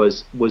concerned me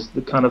was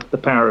the kind of the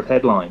power of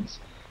headlines.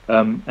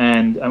 And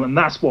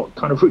that's what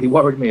kind of really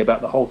worried me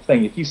about the whole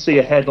thing. If you see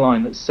a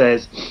headline that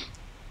says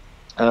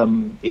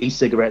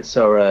e-cigarettes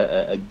are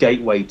a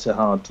gateway to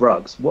hard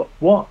drugs,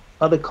 what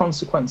are the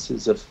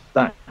consequences of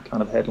that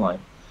kind of headline?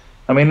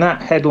 I mean,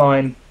 that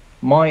headline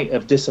might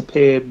have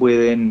disappeared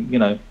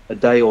within a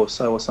day or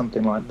so or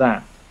something like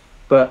that,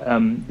 but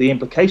the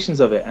implications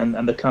of it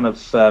and the kind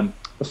of the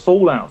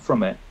fallout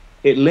from it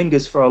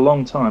lingers for a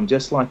long time,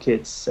 just like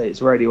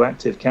its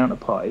radioactive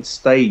counterpart. It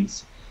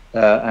stays.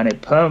 And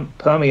it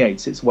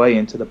permeates its way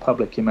into the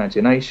public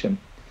imagination.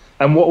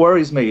 And what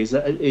worries me is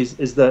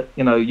that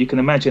you can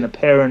imagine a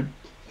parent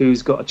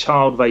who's got a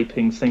child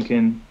vaping,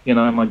 thinking,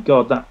 my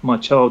God, that my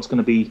child's going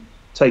to be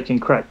taking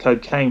crack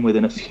cocaine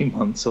within a few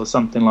months or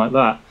something like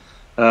that.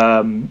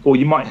 Or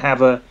you might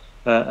have a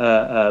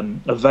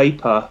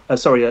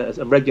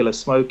regular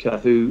smoker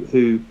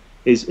who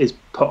is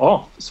put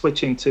off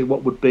switching to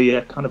what would be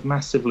a kind of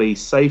massively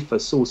safer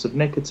source of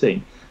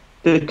nicotine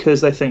because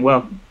they think,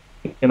 well,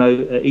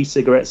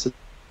 e-cigarettes are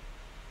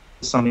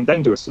something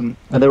dangerous, and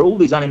there are all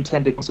these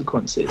unintended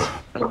consequences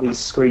of these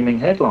screaming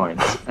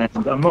headlines.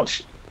 And I'm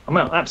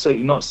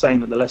absolutely not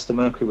saying that the Leicester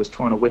Mercury was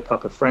trying to whip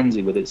up a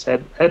frenzy with its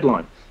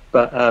headline,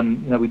 but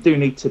we do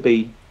need to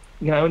be,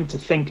 we need to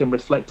think and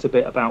reflect a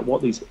bit about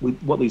what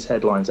these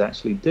headlines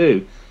actually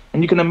do.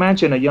 And you can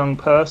imagine a young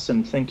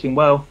person thinking,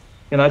 well,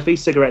 if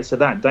e-cigarettes are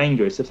that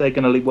dangerous, if they're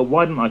going to leave, well,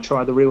 why don't I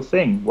try the real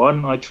thing? Why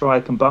don't I try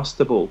a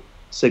combustible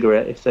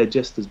cigarette if they're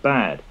just as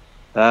bad?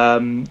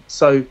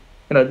 So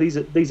these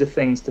are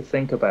things to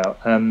think about.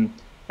 And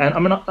I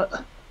mean,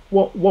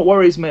 what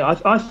worries me,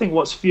 I think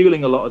what's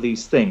fueling a lot of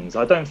these things,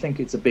 I don't think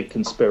it's a big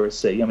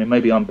conspiracy. I mean,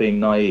 maybe I'm being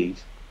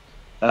naive,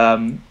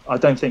 I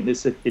don't think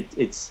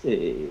it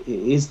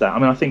is that. I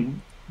mean, I think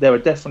there are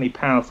definitely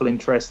powerful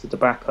interests. The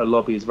tobacco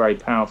lobby is very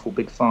powerful.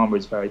 Big Pharma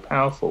is very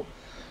powerful.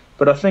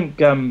 But I think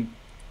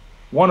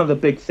one of the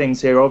big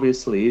things here,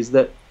 obviously, is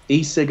that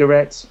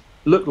e-cigarettes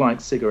look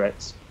like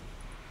cigarettes,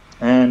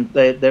 and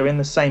they're in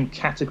the same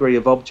category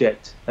of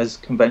object as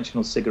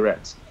conventional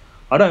cigarettes.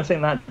 I don't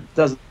think that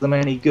does them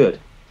any good.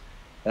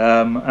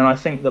 And I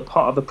think that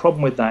part of the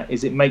problem with that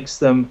is it makes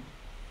them,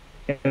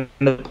 in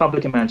the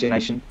public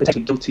imagination,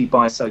 potentially guilty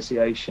by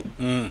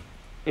association.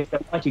 If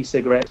they're like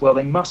e-cigarettes, well,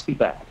 they must be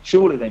bad.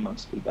 Surely they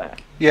must be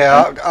bad.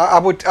 Yeah, I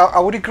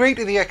would agree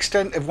to the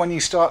extent of when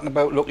you're starting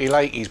about lucky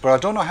lighties, but I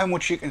don't know how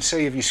much you can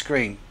see of your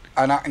screen,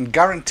 and I can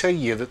guarantee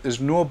you that there's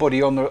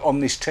nobody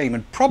on this team,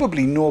 and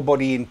probably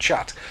nobody in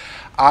chat,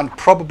 and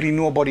probably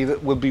nobody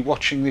that will be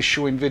watching this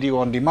show in video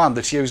on demand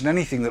that's using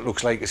anything that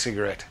looks like a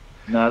cigarette.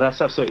 No,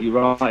 that's absolutely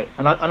right,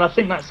 and I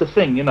think that's the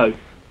thing, you know.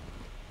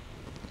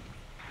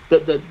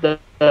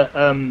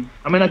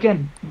 I mean,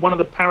 again, one of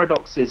the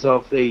paradoxes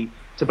of the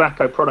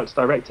Tobacco Products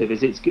Directive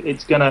is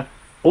it's going to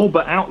all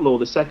but outlaw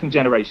the second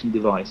generation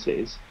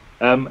devices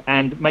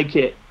and make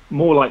it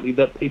more likely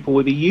that people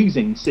will be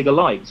using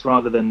cigalikes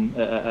rather than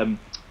the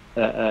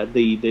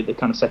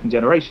kind of second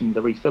generation,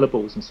 the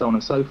refillables and so on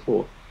and so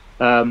forth.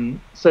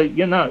 So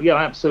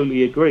I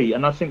absolutely agree,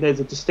 and I think there's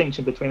a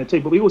distinction between the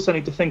two. But we also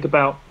need to think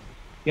about,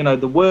 you know,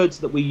 the words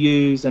that we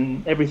use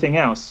and everything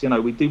else. You know,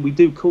 we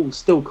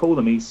still call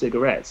them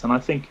e-cigarettes, and I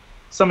think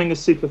something as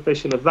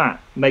superficial as that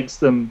makes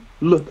them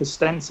look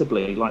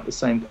ostensibly like the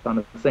same kind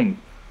of thing.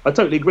 I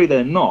totally agree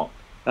they're not,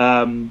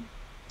 but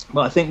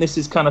I think this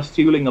is kind of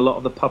fueling a lot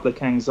of the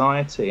public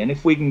anxiety. And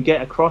if we can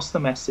get across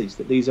the message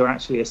that these are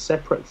actually a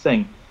separate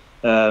thing,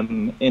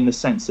 in the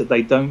sense that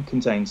they don't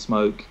contain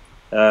smoke,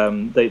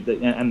 and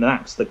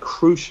that's the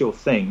crucial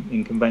thing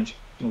in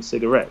conventional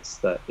cigarettes,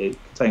 that it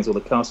contains all the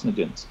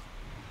carcinogens.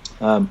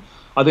 I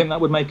think that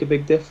would make a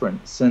big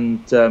difference.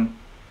 And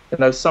you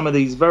know, some of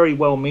these very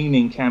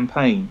well-meaning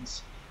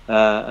campaigns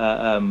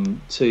to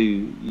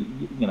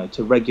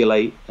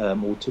regulate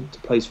or to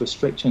place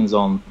restrictions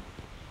on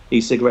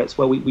e-cigarettes,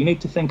 well, we need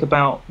to think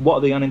about what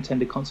are the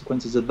unintended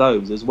consequences of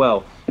those as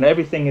well. And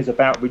everything is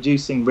about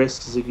reducing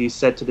risks, as you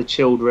said, to the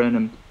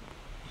children,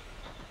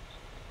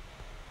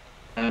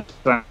 and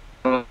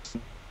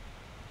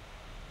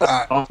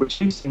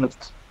reducing the.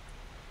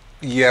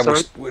 Yeah,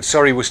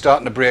 sorry, we're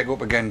starting to break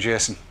up again,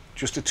 Jason.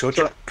 Just a touch.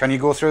 Sorry. Can you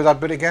go through that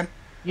bit again?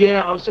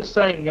 Yeah, I was just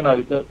saying, you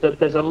know, that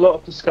there's a lot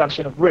of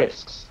discussion of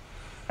risks,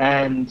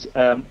 and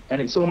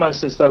it's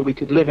almost as though we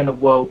could live in a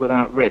world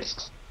without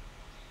risks.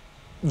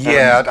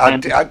 Yeah,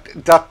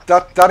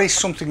 that is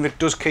something that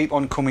does keep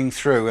on coming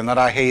through, and that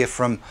I hear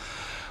from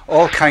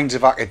all kinds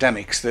of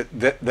academics,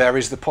 that there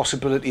is the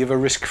possibility of a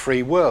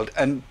risk-free world,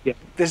 and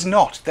there's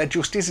not. There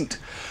just isn't.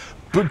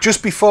 But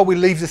just before we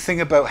leave the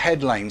thing about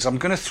headlines, I'm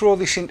going to throw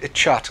this into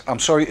chat. I'm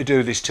sorry to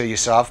do this to you,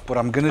 Sav, but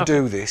I'm going to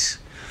do this.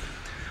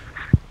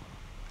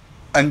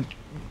 And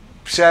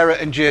Sarah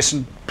and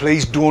Jason,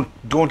 please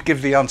don't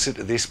give the answer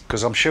to this,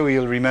 because I'm sure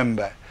you'll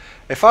remember.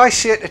 If I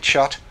say to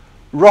chat,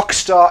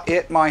 Rockstar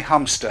ate my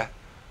hamster,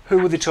 who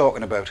were they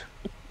talking about?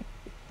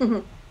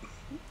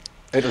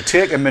 It'll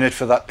take a minute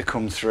for that to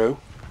come through,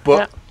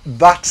 but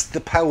that's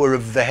the power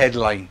of the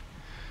headline.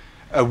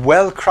 A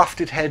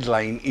well-crafted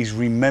headline is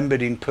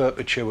remembered in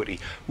perpetuity.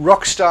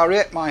 Rockstar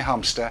ate my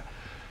hamster.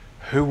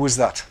 Who was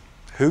that?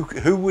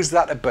 Who was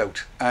that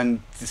about?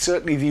 And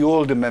certainly the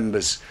older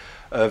members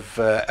of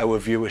our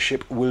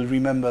viewership will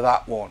remember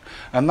that one.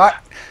 And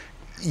that,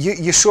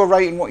 you're so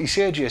right in what you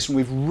say, Jason.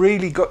 We've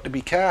really got to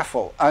be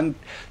careful. And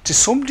to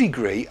some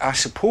degree, I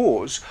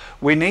suppose,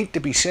 we need to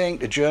be saying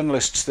to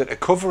journalists that are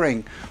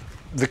covering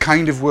the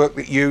kind of work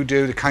that you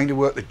do, the kind of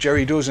work that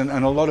Jerry does, and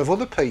a lot of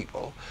other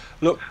people,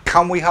 look,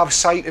 can we have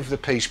sight of the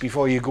piece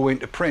before you go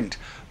into print?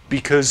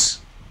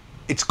 Because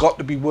it's got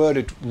to be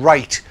worded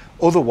right,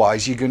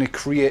 otherwise you're going to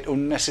create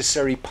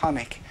unnecessary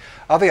panic.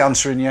 Are they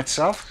answering yet,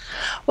 Sav?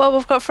 Well,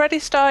 we've got Freddie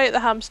Starr at the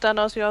hamster and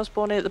Ozzy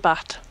Osbourne at the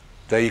bat.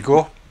 There you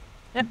go.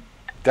 Yep.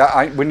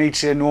 We need to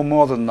say no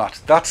more than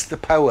that. That's the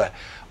power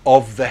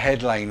of the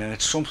headline, and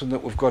it's something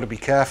that we've got to be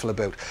careful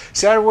about.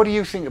 Sarah, what do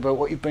you think about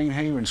what you've been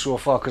hearing so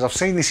far? Because I've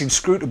seen this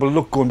inscrutable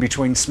look going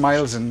between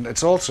smiles, and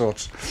it's all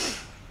sorts.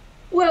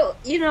 Well,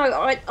 you know,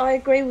 I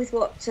agree with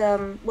what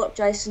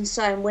Jason's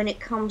saying when it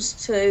comes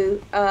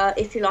to,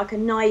 if you like, a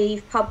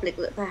naive public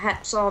that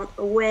perhaps aren't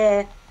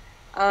aware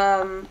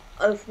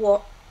of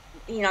what,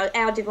 you know,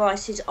 our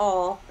devices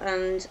are,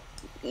 and,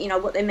 you know,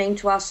 what they mean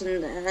to us,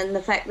 and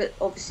the fact that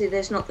obviously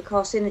there's not the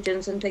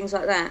carcinogens and things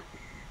like that.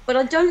 But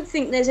I don't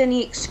think there's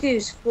any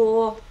excuse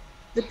for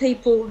the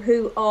people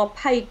who are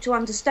paid to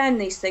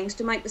understand these things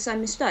to make the same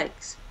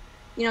mistakes.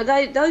 You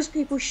know, those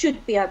people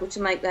should be able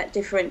to make that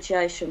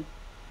differentiation.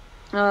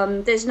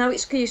 There's no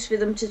excuse for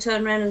them to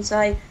turn around and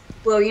say,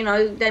 well, you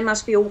know, they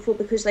must be awful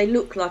because they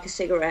look like a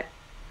cigarette.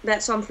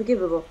 That's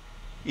unforgivable.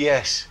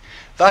 Yes,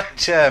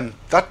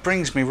 that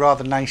brings me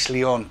rather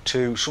nicely on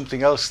to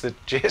something else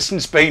that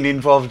Jason's been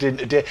involved in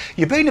today.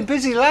 You've been a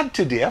busy lad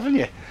today, haven't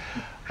you?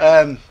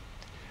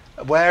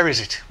 Where is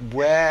it?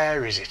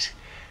 Where is it?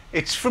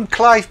 It's from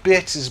Clive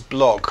Bates's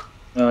blog.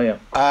 Oh yeah.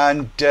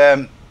 And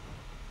there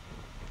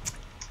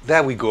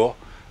we go.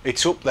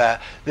 It's up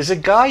there. There's a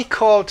guy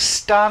called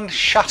Stan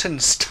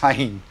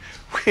Schattenstein,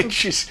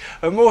 which is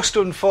a most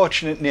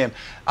unfortunate name.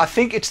 I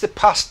think it's the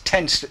past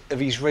tense of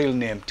his real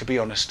name, to be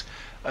honest.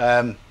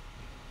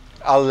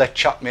 I'll let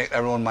chat make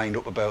their own mind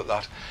up about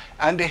that.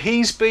 And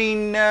he's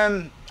been,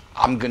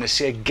 I'm going to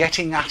say,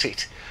 getting at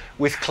it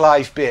with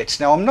Clive Bates.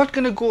 Now, I'm not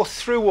going to go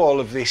through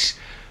all of this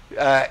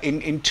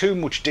in too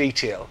much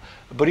detail,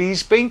 but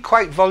he's been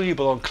quite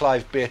voluble on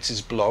Clive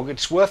Bates's blog.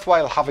 It's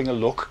worthwhile having a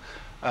look.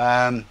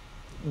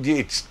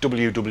 It's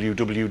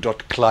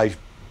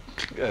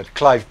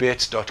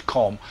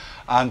www.clivebates.com,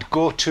 and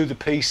go to the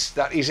piece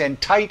that is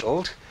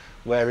entitled,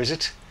 where is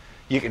it?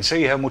 You can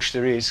see how much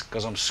there is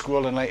because I'm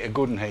scrolling like a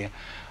good one here.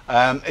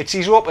 It's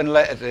his open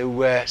letter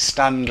to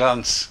Stan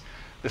Glantz,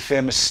 the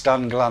famous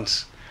Stan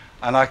Glantz,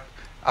 and I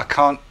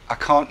can't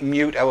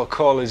mute our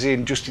callers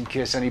in just in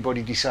case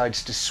anybody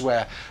decides to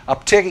swear. I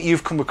take it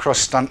you've come across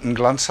Stanton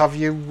Glantz, have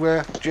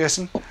you,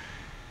 Jason?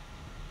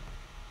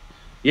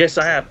 Yes,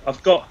 I have.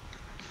 I've got.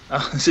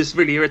 This is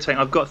really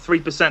irritating. I've got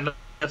 3%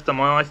 left on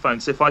my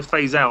iPhone, so if I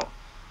phase out,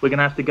 we're going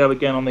to have to go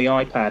again on the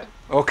iPad.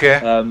 Okay.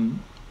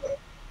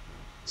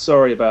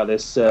 Sorry about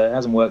this. It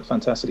hasn't worked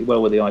fantastically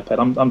well with the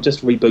iPad. I'm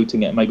just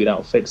rebooting it. Maybe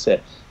that'll fix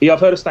it. Yeah, I've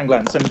heard of Stan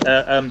Glantz, and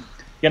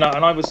and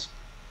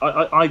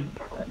I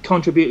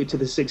contributed to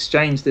this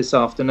exchange this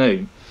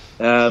afternoon.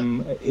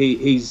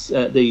 He's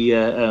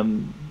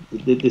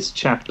this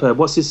chap.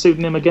 What's his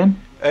pseudonym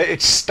again?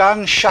 It's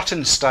Stan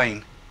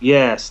Schattenstein.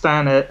 Yeah,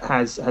 Stan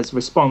has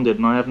responded,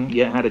 and I haven't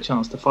yet had a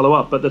chance to follow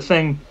up. But the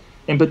thing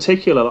in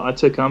particular that I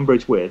took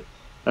umbrage with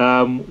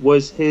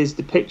was his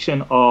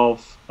depiction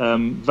of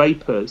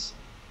vapors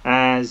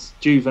as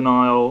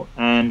juvenile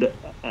and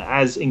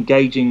as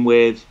engaging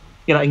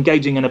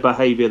in a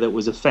behaviour that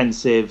was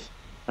offensive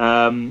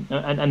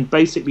and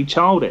basically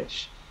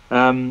childish.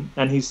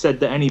 And he said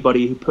that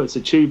anybody who puts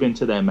a tube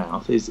into their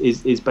mouth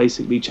is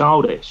basically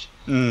childish.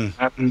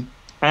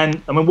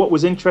 And I mean, what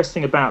was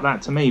interesting about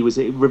that to me was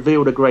it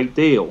revealed a great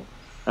deal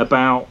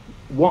about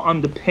what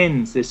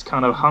underpins this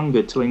kind of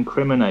hunger to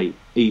incriminate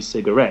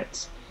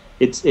e-cigarettes.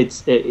 It's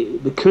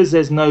because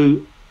there's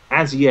no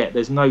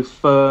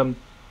firm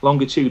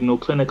longitudinal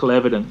clinical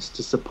evidence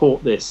to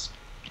support this,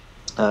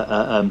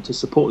 to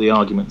support the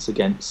arguments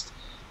against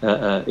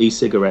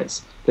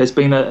e-cigarettes. There's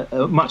been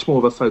a much more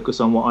of a focus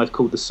on what I've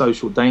called the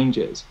social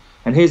dangers.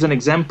 And here's an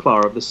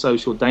exemplar of the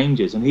social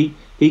dangers. And he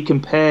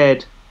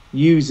compared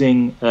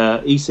using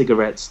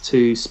e-cigarettes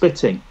to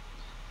spitting,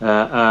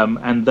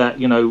 and that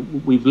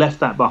we've left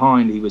that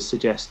behind, he was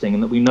suggesting,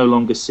 and that we no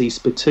longer see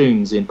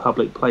spittoons in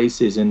public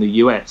places in the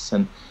US,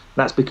 and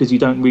that's because you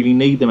don't really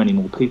need them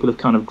anymore. People have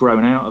kind of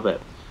grown out of it.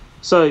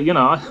 So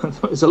I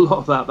thought there's a lot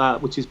about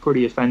that which is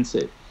pretty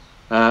offensive,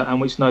 and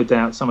which no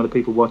doubt some of the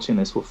people watching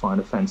this will find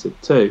offensive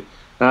too.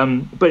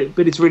 But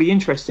it's really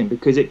interesting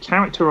because it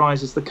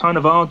characterises the kind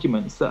of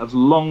arguments that have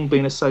long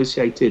been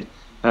associated.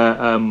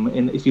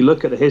 If you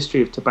look at the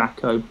history of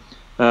tobacco,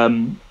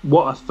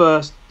 what are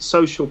first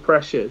social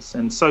pressures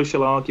and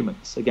social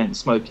arguments against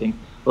smoking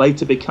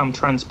later become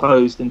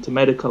transposed into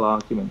medical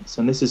arguments,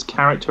 and this has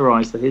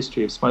characterised the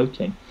history of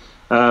smoking.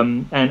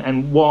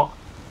 And what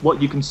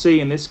you can see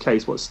in this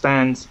case, what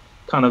stands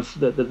kind of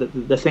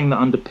the thing that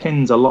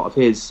underpins a lot of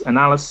his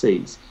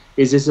analyses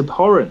is his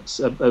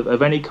abhorrence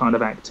of any kind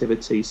of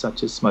activity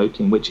such as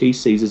smoking, which he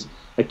sees as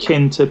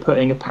akin to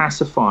putting a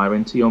pacifier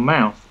into your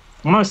mouth.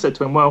 And I said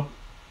to him, well,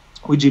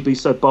 would you be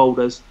so bold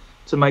as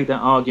to make that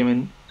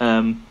argument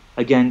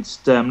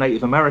against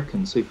Native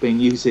Americans who've been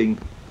using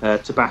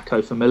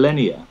tobacco for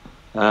millennia?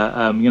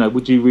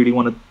 Would you really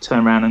want to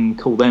turn around and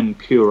call them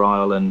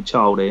puerile and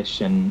childish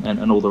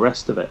and all the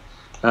rest of it?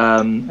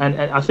 And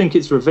I think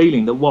it's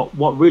revealing that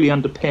what really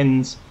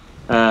underpins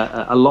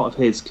a lot of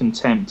his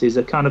contempt is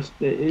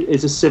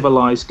a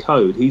civilized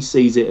code. He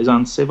sees it as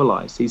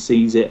uncivilized. He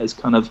sees it as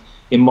kind of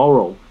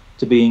immoral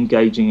to be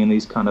engaging in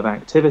these kind of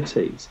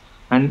activities.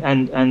 And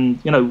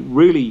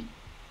really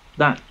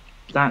that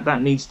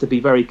needs to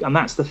be very, and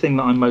that's the thing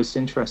that I'm most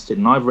interested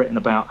in. I've written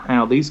about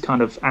how these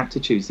kind of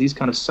attitudes, these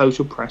kind of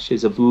social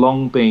pressures have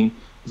long been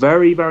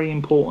very, very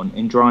important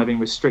in driving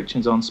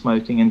restrictions on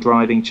smoking and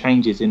driving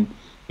changes in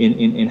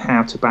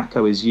how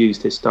tobacco is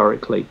used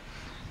historically.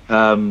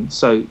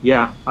 So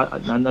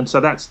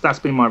that's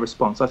been my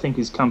response. I think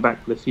he's come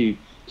back with a few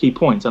key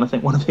points, and I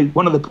think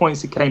one of the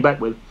points he came back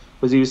with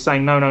was he was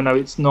saying no,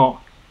 it's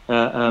not.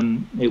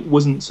 It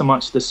wasn't so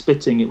much the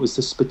spitting; it was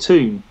the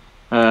spittoon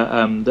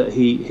that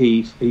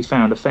he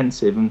found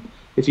offensive. And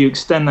if you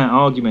extend that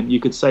argument, you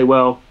could say,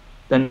 well,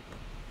 then.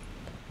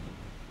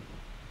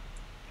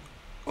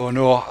 Oh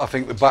no! I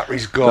think the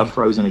battery's gone.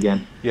 Frozen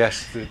again.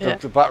 Yes,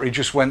 the battery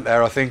just went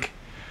there. I think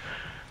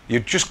you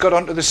just got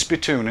onto the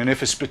spittoon, and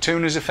if a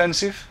spittoon is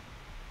offensive,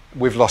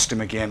 we've lost him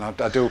again.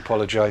 I do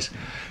apologise.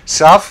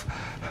 Sav?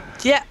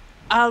 Yeah.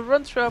 I'll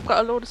run through. I've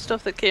got a load of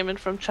stuff that came in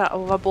from chat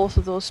over both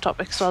of those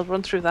topics, so I'll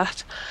run through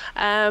that.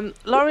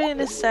 Lorien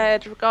has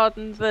said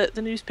regarding the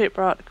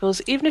newspaper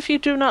articles, even if you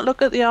do not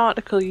look at the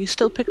article, you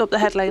still pick up the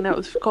headline out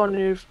of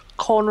the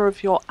corner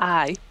of your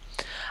eye.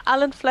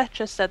 Alan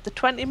Fletcher said the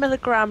 20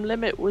 milligram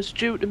limit was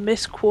due to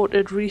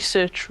misquoted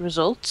research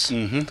results.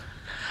 Mm-hmm.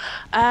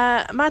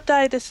 Matt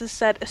Didus has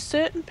said a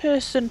certain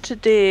person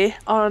today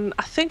on,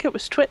 I think it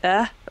was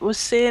Twitter, was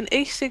saying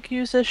e-cig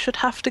users should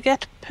have to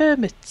get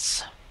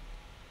permits.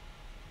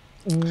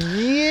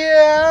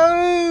 Yeah.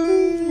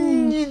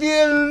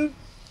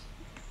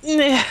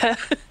 Yeah.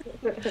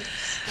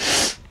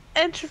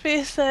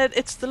 Entropy said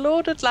it's the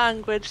loaded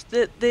language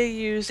that they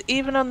use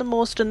even on the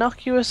most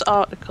innocuous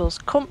articles.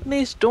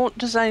 Companies don't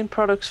design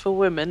products for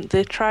women,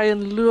 they try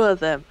and lure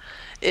them.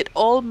 It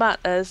all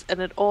matters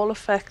and it all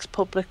affects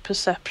public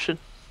perception.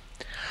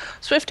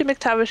 Swifty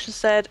McTavish has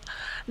said,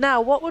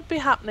 now what would be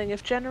happening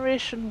if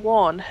Generation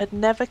 1 had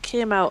never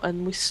came out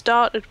and we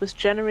started with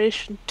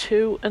Generation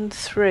 2 and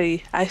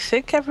 3? I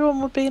think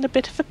everyone would be in a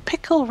bit of a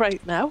pickle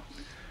right now.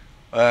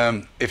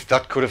 If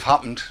that could have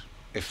happened.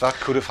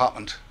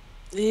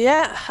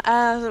 Yeah,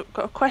 I've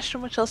got a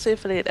question which I'll save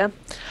for later.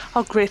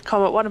 Oh, great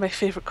comment. One of my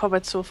favourite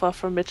comments so far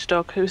from Mitch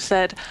Dog, who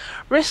said,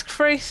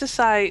 risk-free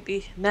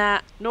society, nah,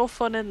 no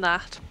fun in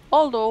that.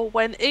 Although,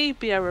 when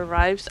e-beer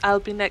arrives, I'll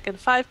be necking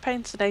 5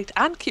 pints a night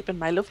and keeping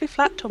my lovely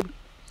flat tummy.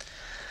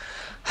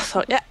 I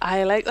thought, yeah,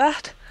 I like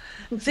that.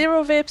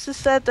 Zero Vapes has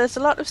said there's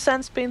a lot of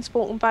sense being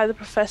spoken by the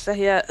professor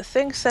here.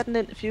 Things said in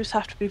interviews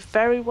have to be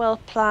very well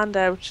planned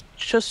out,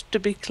 just to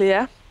be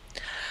clear.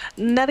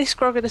 Nelly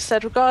Scroggett has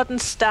said regarding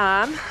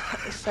Stan,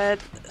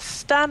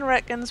 Stan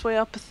reckons we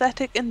are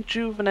pathetic and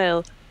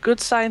juvenile. Good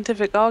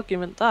scientific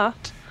argument,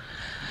 that.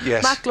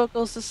 Yes. Matt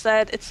Gluggles has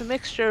said it's a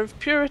mixture of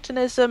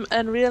puritanism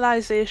and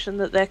realisation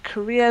that their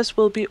careers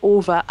will be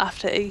over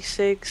after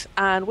e-cigs,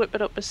 and Whip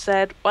It Up has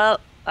said, well,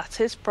 that's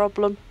his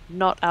problem,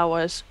 not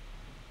ours.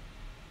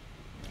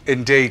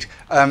 Indeed.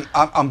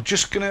 I'm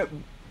just going to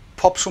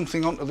pop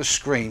something onto the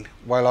screen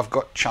while I've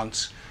got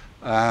chance.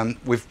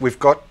 We've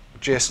got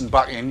Jason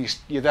back in.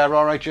 You there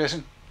all right,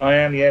 Jason? I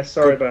am, yes.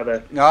 Sorry about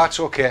that. No, it's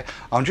okay.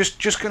 I'm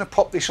just going to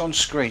pop this on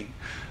screen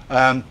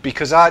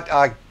because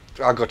I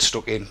got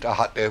stuck in. I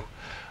had to.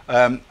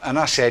 And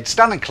I said,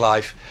 Stan and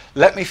Clive,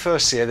 let me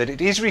first say that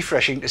it is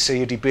refreshing to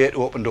see a debate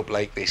opened up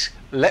like this.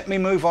 Let me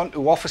move on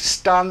to offer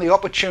Stan the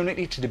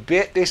opportunity to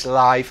debate this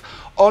live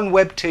on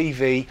web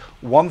TV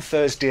one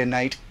Thursday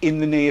night in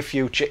the near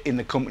future in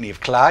the company of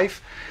Clive,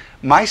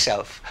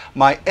 myself,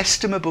 my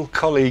estimable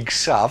colleague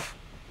Sav,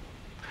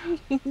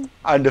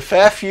 and a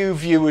fair few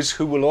viewers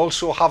who will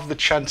also have the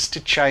chance to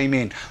chime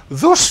in.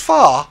 Thus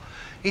far,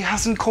 he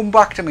hasn't come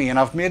back to me, and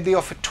I've made the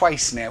offer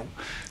twice now.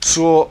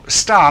 So,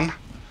 Stan,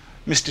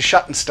 Mr.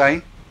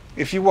 Schattenstein,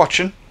 if you're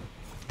watching,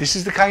 this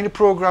is the kind of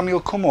programme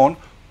you'll come on.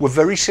 We're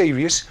very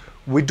serious.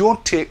 We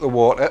don't take the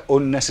water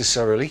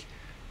unnecessarily.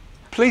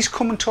 Please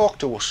come and talk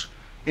to us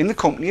in the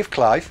company of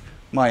Clive,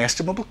 my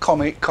estimable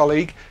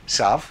colleague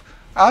Sav,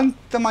 and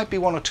there might be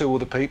one or two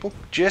other people.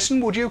 Jason,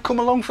 would you come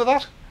along for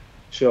that?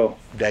 Sure.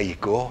 There you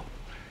go.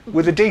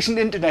 With a decent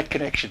internet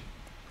connection.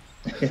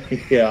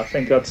 Yeah, I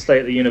think I'd stay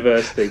at the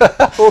university.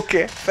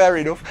 Okay, fair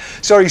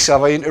enough. Sorry,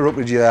 Sav, I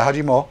interrupted you there. Had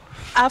you more?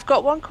 I've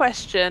got one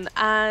question,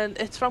 and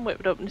it's from Whip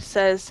It Up, and it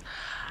says,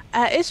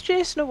 is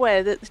Jason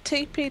aware that the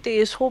TPD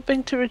is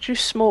hoping to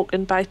reduce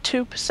smoking by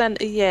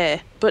 2% a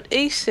year, but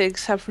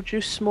e-cigs have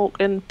reduced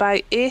smoking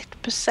by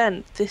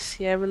 8% this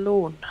year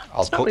alone?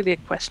 It's not really a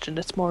question,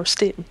 it's more a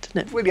statement,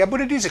 isn't it? Well, yeah,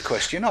 but it is a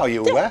question. Are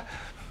you aware?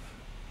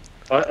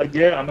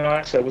 Yeah, I mean,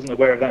 actually, I wasn't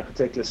aware of that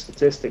particular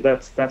statistic.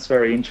 That's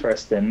very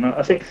interesting.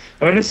 I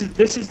mean, this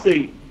is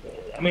the.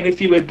 I mean, if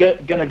you were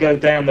going to go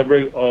down the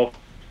route of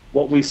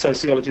what we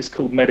sociologists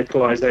call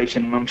medicalisation,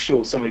 and I'm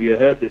sure some of you have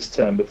heard this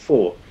term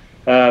before,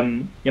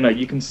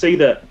 you can see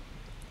that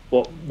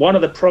one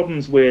of the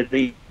problems with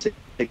the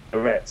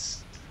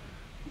cigarettes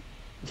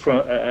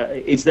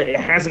is that it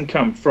hasn't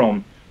come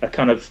from a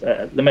kind of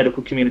the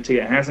medical community.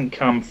 It hasn't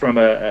come from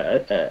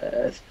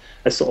a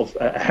sort of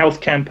a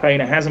health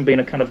campaign. It hasn't been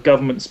a kind of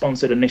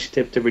government-sponsored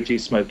initiative to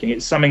reduce smoking.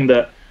 It's something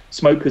that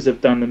smokers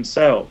have done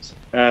themselves.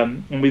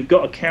 And we've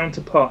got a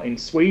counterpart in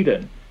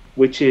Sweden,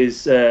 which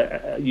is,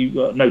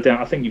 no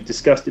doubt, I think you've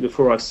discussed it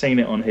before, I've seen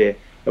it on here,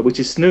 which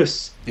is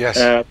snus. Yes.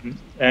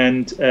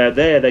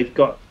 There they've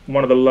got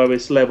one of the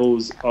lowest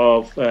levels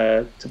of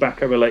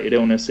tobacco-related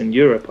illness in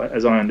Europe,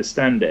 as I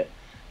understand it.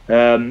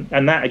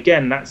 And that,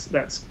 again,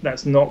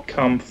 that's not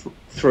come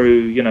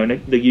through,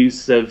 the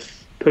use of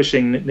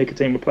pushing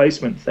nicotine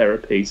replacement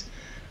therapies.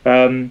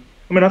 I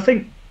mean, I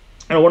think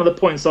one of the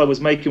points I was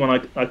making when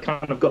I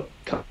kind of got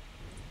cut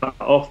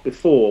off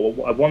before,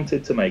 what I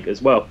wanted to make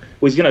as well,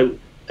 was,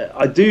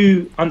 I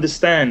do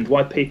understand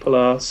why people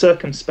are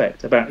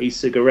circumspect about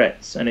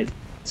e-cigarettes, and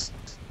it's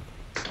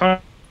kind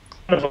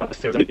of like the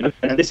fear,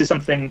 and this is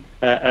something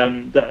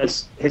that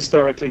has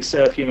historically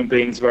served human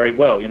beings very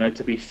well,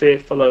 to be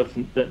fearful of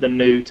the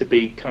new, to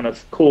be kind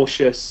of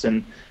cautious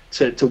and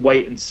to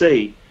wait and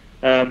see.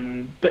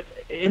 But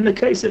in the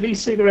case of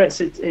e-cigarettes,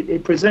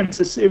 it presents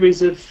a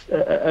series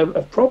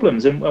of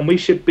problems, and we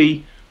should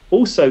be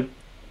also,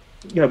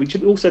 we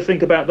should also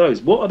think about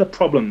those. What are the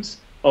problems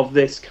of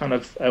this kind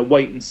of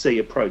wait and see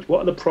approach?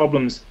 What are the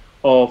problems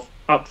of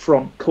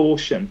upfront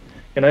caution?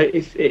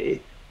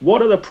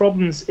 What are the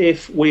problems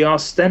if we are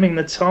stemming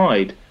the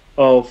tide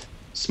of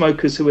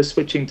smokers who are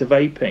switching to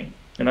vaping?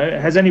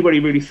 Has anybody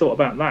really thought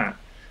about that?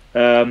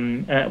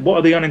 What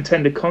are the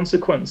unintended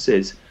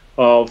consequences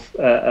of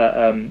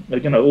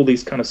all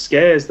these kind of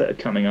scares that are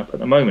coming up at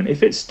the moment?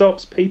 If it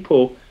stops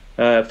people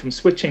from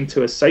switching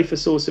to a safer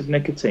source of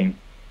nicotine,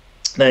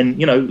 then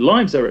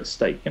lives are at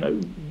stake.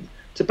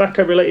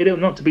 Tobacco related,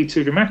 not to be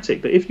too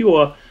dramatic, but if you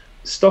are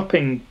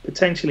stopping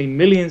potentially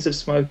millions of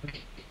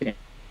smoking,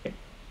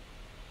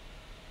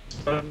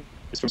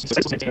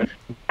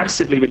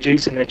 massively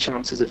reducing their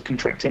chances of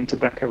contracting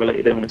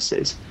tobacco-related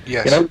illnesses.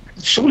 Yes.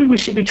 Surely we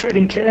should be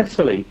treading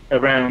carefully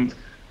around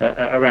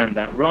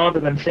that, rather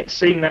than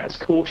seeing that as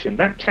caution.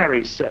 That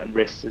carries certain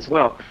risks as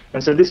well.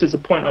 And so this was the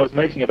point I was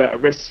making about a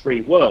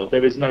risk-free world.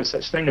 There is no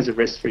such thing as a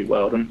risk-free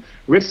world, and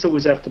risks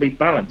always have to be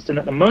balanced. And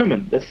at the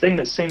moment, the thing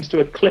that seems to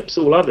eclipse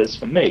all others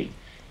for me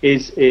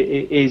is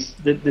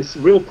this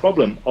real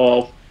problem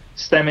of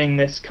stemming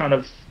this kind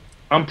of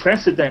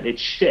unprecedented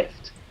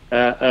shift.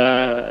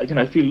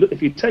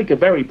 If you take a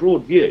very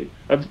broad view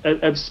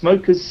of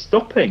smokers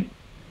stopping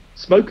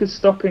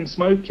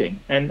smoking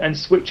and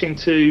switching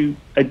to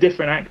a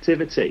different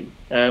activity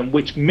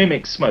which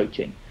mimics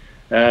smoking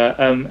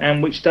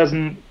and which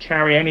doesn't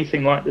carry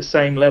anything like the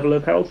same level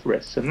of health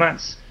risks, and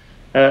that's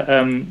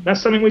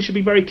something we should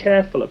be very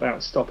careful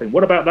about stopping.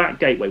 What about that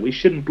gateway? We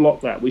shouldn't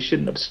block that. We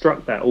shouldn't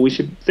obstruct that, or we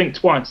should think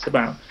twice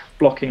about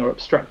blocking or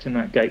obstructing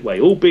that gateway,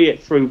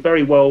 albeit through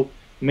very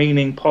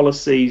well-meaning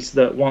policies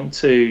that want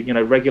to,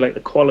 regulate the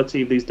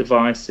quality of these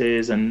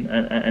devices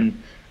and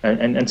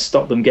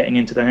stop them getting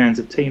into the hands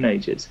of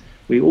teenagers.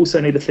 We also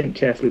need to think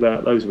carefully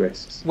about those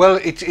risks. Well,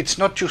 it's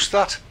not just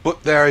that,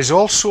 but there is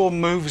also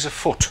moves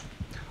afoot,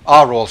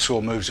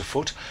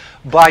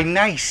 by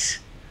NICE.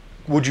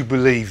 Would you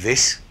believe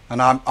this?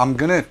 And I'm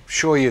going to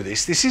show you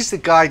this. This is the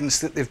guidance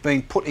that they've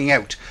been putting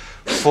out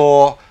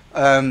for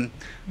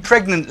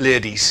pregnant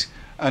ladies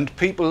and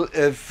people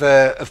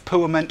of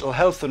poor mental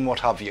health and what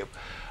have you.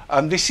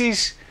 This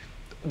is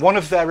one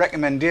of their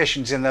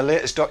recommendations in their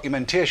latest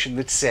documentation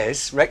that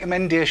says,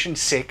 recommendation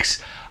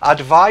 6,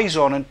 advise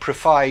on and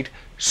provide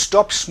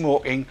stop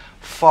smoking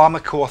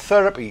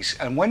pharmacotherapies.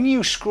 And when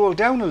you scroll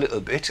down a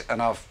little bit,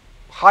 and I've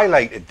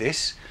highlighted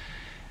this,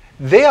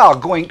 they are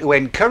going to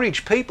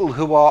encourage people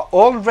who are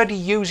already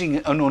using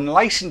an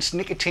unlicensed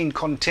nicotine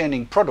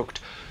containing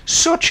product,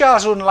 such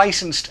as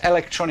unlicensed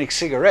electronic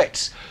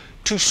cigarettes,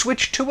 to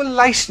switch to a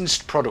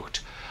licensed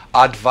product.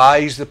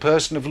 Advise the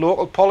person of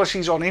local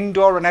policies on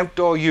indoor and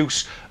outdoor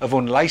use of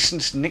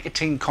unlicensed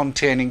nicotine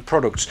containing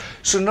products.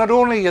 So not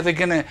only are they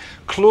going to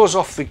close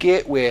off the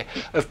gateway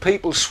of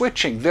people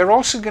switching, they're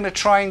also going to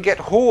try and get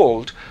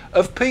hold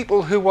of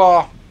people who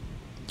are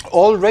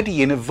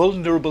already in a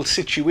vulnerable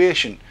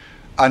situation.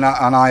 And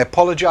I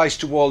apologise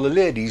to all the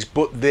ladies,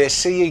 but they're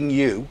seeing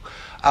you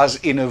as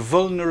in a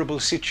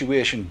vulnerable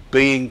situation,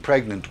 being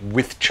pregnant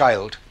with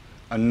child,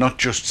 and not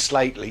just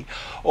slightly,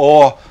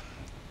 or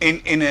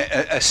in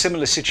a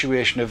similar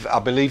situation of, I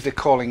believe they're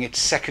calling it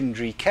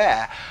secondary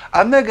care,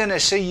 and they're going to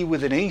see you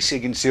with an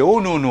e-cig and say, oh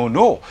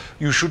no,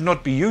 you should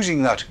not be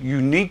using that.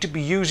 You need to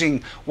be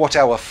using what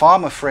our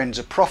farmer friends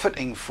are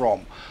profiting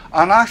from.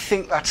 And I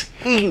think that's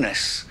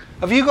heinous.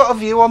 Have you got a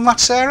view on that,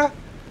 Sarah?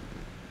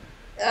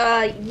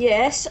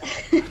 Yes.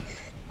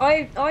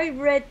 I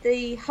read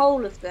the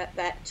whole of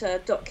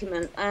that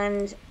document,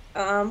 and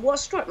what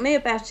struck me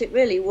about it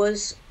really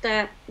was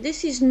that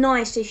this is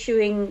NICE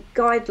issuing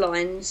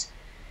guidelines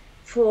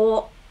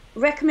for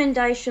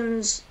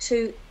recommendations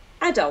to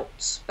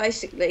adults,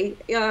 basically.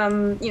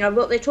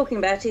 What they're talking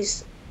about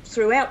is,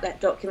 throughout that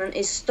document,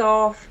 is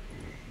staff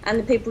and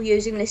the people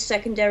using this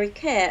secondary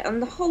care. And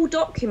the whole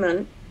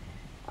document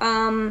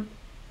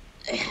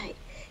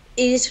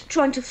is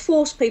trying to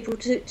force people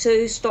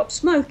to stop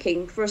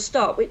smoking, for a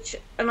start,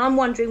 and I'm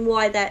wondering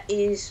why that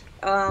is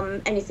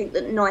anything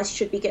that NICE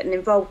should be getting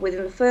involved with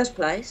in the first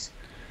place.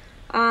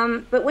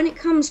 But when it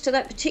comes to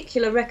that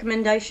particular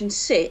recommendation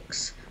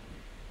 6,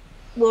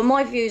 well,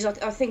 my views,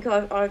 I think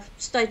I've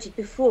stated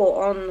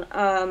before on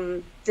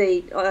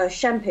the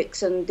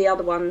Champix and the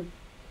other one,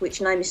 which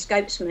name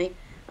escapes me.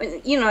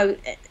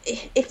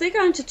 If they're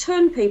going to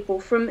turn people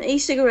from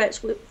e-cigarettes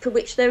for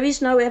which there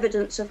is no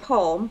evidence of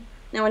harm,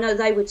 now I know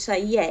they would say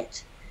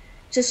yet,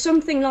 to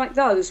something like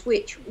those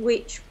which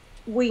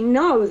we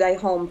know they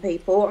harm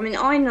people. I mean,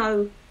 I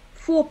know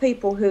 4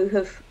 people who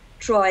have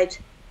tried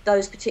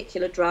those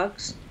particular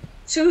drugs.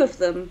 2 of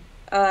them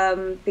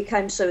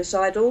became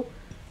suicidal.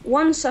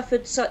 1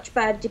 suffered such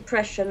bad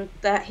depression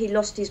that he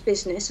lost his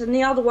business, and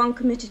the other one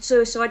committed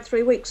suicide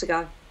 3 weeks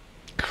ago.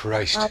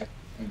 Christ.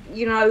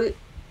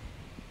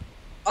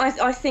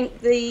 I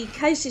think the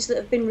cases that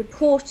have been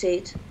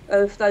reported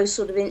of those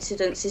sort of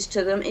incidences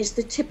to them is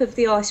the tip of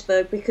the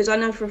iceberg, because I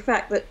know for a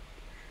fact that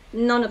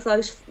none of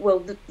those, well,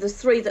 the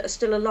three that are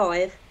still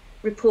alive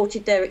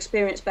reported their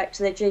experience back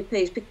to their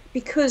GPs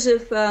because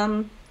of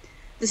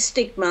the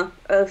stigma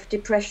of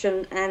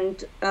depression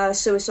and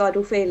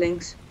suicidal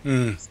feelings.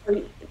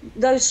 So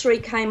those three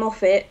came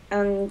off it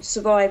and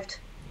survived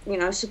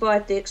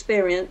the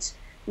experience,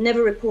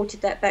 never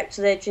reported that back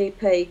to their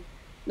GP.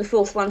 The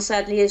fourth one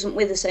sadly isn't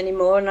with us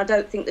anymore, and I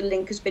don't think the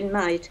link has been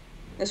made,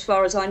 as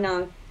far as I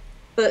know.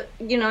 But,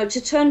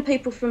 to turn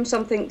people from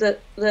something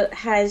that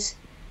has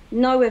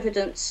no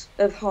evidence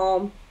of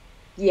harm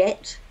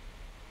yet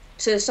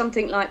to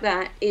something like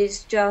that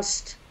is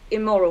just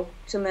immoral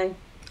to me.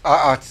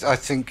 I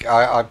think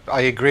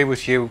I agree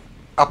with you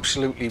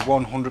absolutely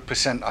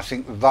 100%. I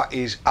think that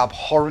is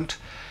abhorrent,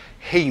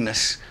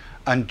 heinous,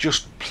 and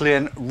just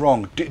plain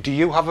wrong. Do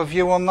you have a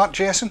view on that,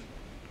 Jason?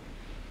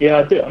 Yeah,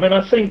 I do. I mean,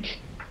 I think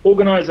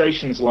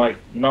organisations like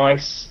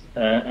NICE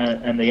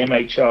and the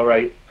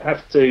MHRA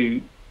have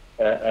to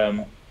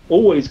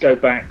always go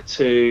back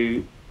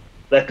to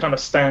their kind of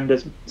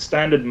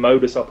standard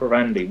modus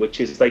operandi,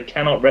 which is they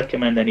cannot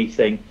recommend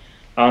anything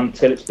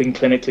until it's been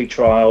clinically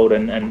trialled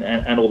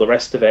and all the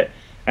rest of it.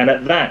 And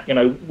at that,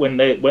 when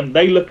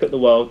they look at the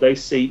world, they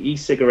see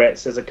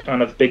e-cigarettes as a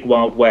kind of big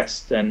wild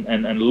west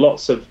and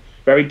lots of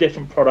very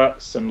different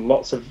products and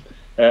lots of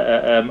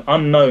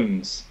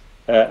unknowns.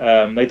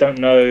 They don't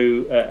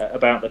know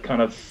about the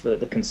kind of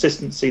the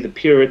consistency, the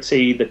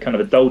purity, the kind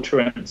of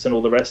adulterants and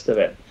all the rest of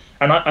it.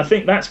 And I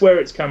think that's where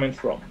it's coming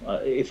from.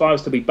 If I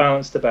was to be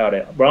balanced about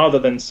it, rather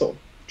than sort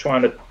of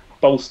trying to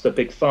bolster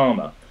Big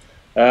Pharma.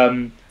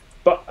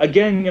 But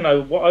again,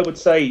 what I would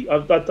say, I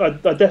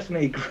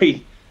definitely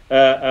agree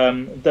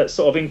that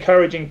sort of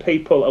encouraging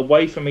people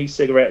away from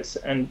e-cigarettes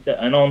and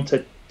on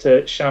to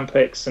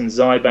Champix and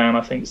Zyban,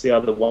 I think is the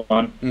other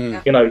one.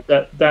 Where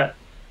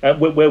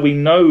we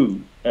know,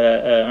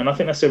 and I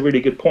think that's a really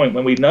good point.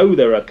 When we know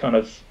there are kind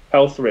of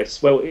health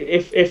risks, well,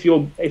 if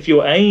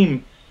your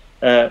aim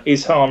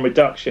is harm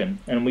reduction,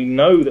 and we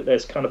know that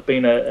there's kind of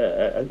been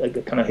a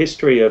kind of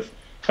history of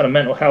kind of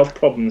mental health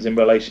problems in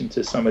relation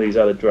to some of these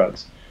other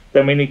drugs,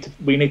 then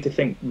we need to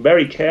think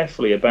very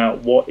carefully about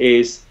what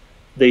is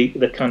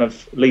the kind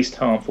of least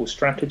harmful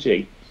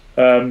strategy.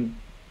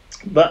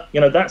 But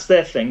that's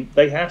their thing.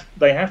 They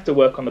have to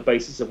work on the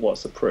basis of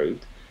what's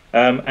approved.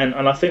 And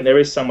I think there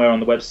is somewhere on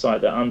the website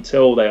that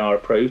until they are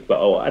approved,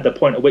 but at the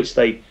point at which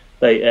they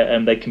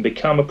can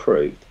become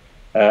approved,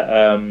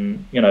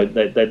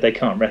 they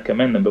can't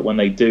recommend them. But when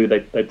they do,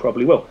 they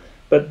probably will.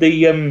 But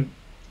the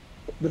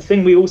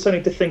thing we also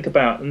need to think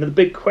about, and the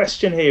big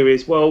question here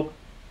is, well,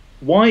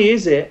 why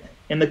is it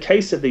in the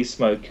case of these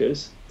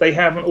smokers they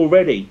haven't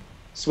already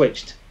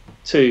switched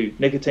to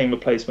nicotine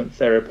replacement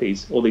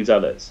therapies or these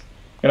others?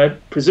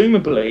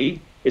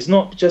 Presumably it's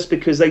not just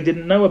because they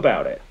didn't know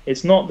about it.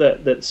 It's not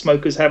that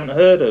smokers haven't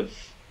heard of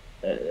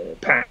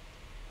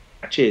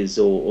patches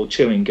or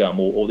chewing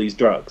gum or these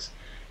drugs.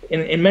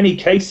 In many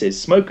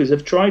cases, smokers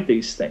have tried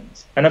these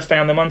things and have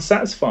found them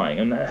unsatisfying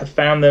and have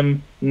found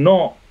them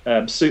not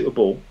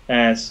suitable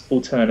as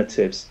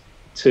alternatives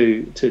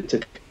to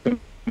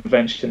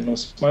conventional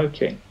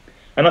smoking.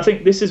 And I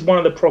think this is one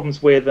of the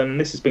problems with, and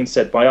this has been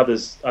said by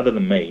others other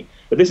than me,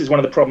 but this is one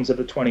of the problems of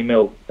the 20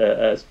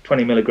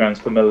 milligrams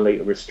per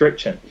milliliter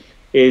restriction,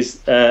 is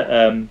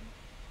that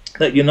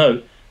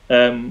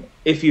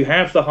if you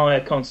have the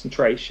higher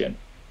concentration,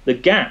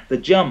 the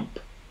jump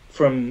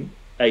from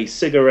a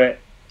cigarette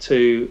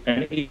to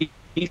an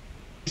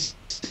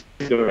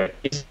e-cigarette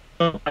is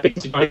not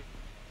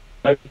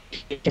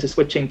to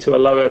switching to a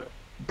lower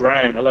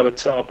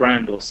tar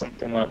brand or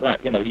something like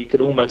that. You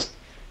could almost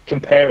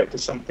compare it to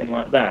something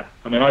like that.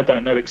 I mean, I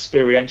don't know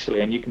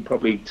experientially, and you can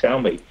probably tell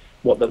me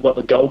what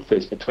the gulf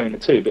is between the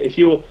two. But if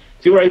you're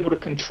able to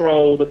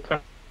control the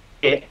kind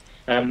of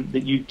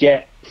that you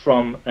get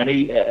from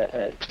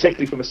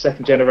particularly from a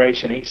second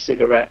generation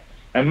e-cigarette,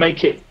 and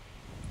make it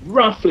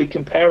roughly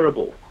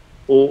comparable,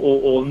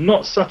 or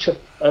not such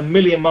a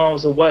million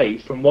miles away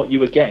from what you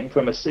were getting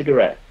from a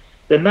cigarette,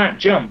 then that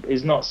jump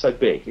is not so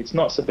big. It's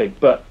not so big,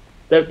 but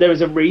there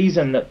is a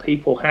reason that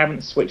people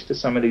haven't switched to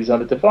some of these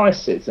other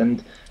devices,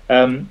 and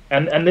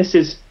this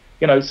is,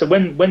 so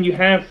when you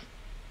have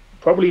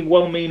probably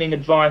well-meaning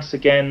advice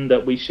again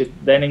that we should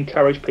then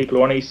encourage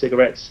people on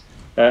e-cigarettes,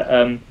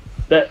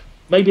 that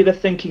maybe the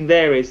thinking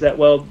there is that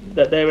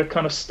they're a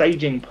kind of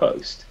staging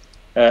post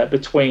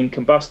between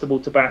combustible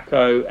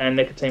tobacco and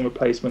nicotine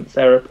replacement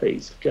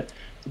therapies.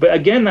 But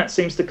again, that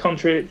seems to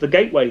contradict the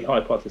gateway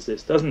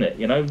hypothesis, doesn't it?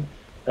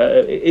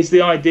 Is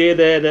the idea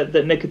there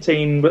that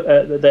nicotine,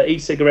 that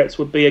e-cigarettes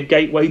would be a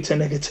gateway to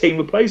nicotine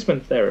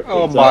replacement therapy?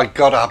 Oh my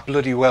God, I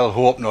bloody well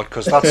hope not,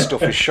 because that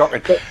stuff is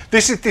shocking.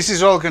 This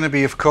is all going to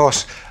be, of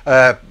course,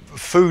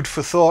 food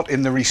for thought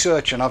in the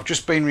research, and I've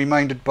just been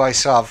reminded by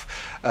Sav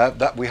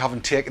that we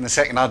haven't taken the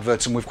second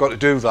adverts, and we've got to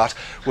do that.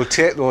 We'll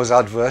take those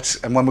adverts,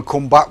 and when we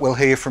come back, we'll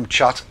hear from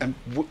chat, and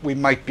we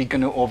might be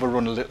going to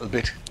overrun a little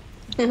bit.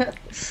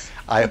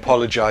 I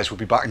apologise. We'll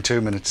be back in 2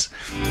 minutes.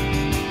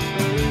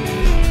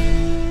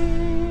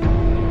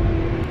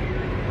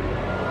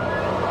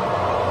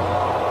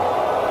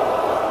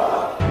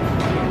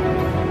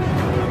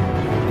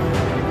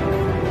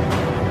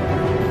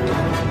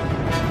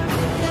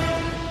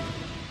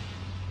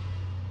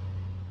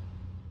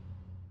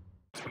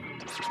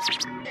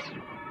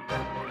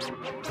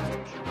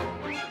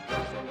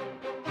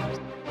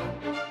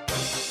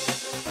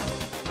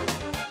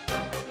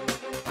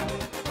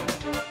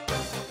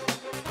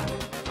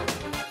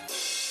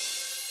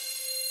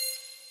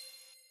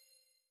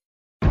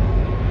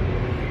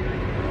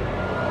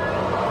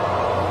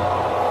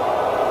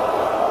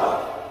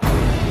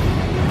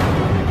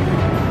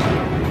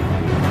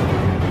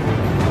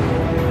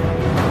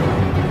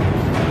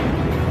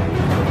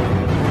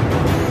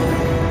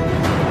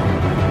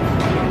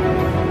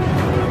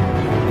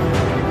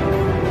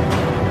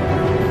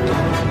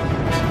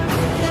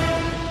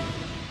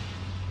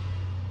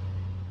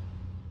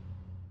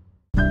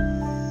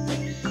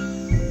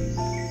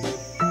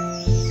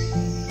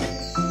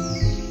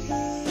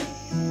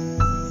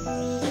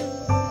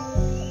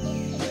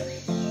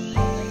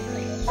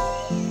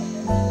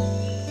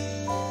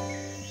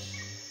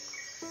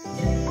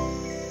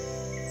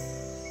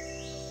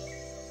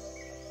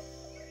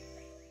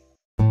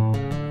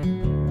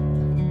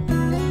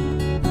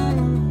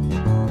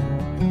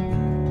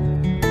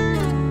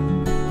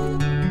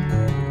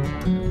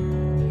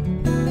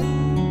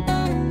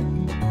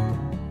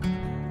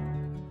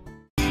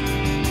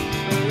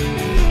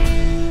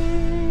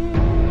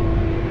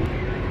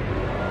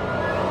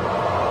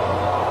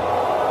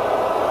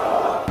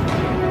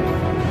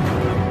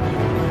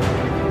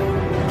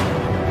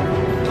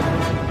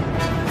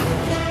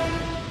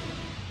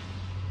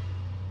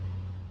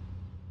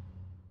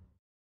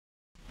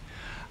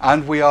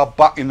 And we are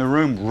back in the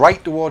room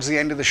right towards the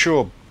end of the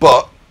show,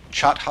 but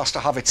chat has to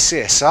have its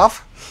say.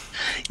 Sav?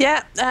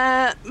 Yeah,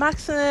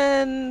 Max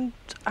and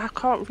I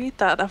can't read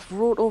that, I've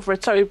wrote over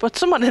it, sorry, but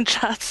someone in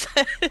chat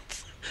said,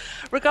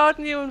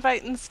 regarding you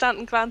inviting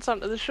Stanton Glance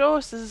onto the show,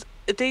 says,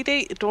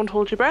 DD, don't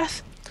hold your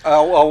breath.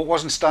 Well, it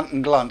wasn't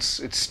Stanton Glance,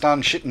 it's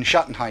Stan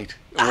Schattenheit,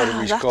 or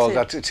whatever he's called.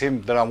 It's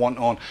him that I want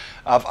on.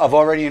 I've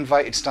already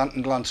invited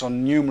Stanton Glance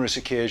on numerous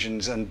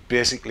occasions, and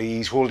basically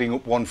he's holding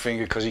up one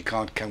finger because he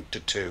can't count to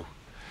two.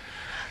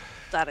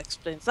 That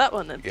explains that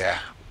one then. Yeah.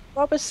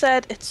 Robert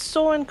said, it's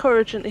so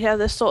encouraging to hear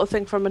this sort of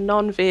thing from a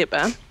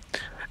non-vapor.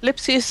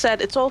 Lipsy has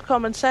said, it's all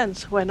common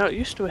sense. We're not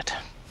used to it.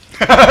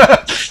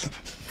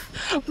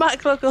 Matt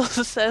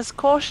Gluggles says,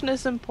 caution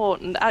is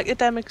important.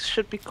 Academics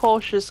should be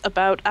cautious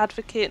about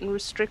advocating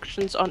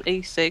restrictions on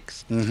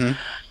e-cigs.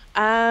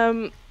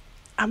 I'm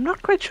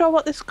not quite sure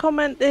what this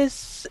comment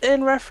is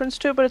in reference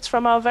to, but it's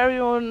from our very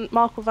own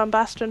Marco van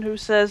Basten, who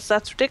says,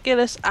 that's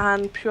ridiculous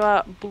and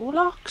pure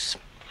bullocks.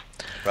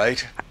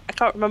 Right. I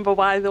can't remember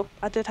why though.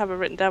 I did have it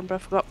written down, but I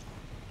forgot.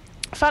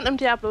 Phantom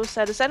Diablo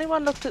said, has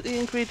anyone looked at the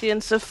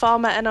ingredients of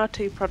pharma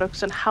NRT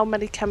products and how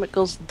many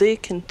chemicals they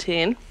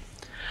contain?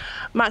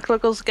 Matt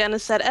Gluggles again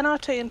has said,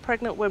 NRT in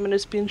pregnant women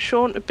has been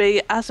shown to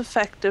be as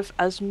effective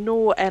as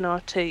no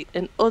NRT.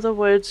 In other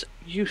words,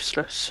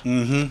 useless.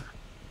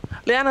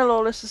 Leanna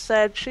Lawless has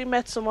said she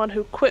met someone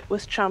who quit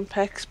with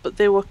Champex, but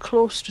they were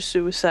close to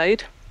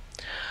suicide.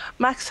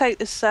 Max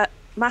Height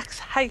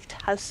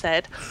has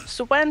said,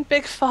 so when a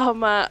big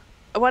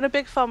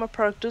pharma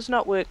product does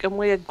not work and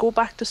we go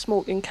back to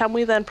smoking, can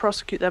we then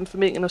prosecute them for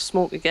making us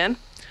smoke again?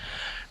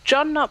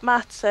 John Not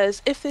Matt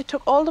says, if they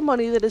took all the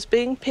money that is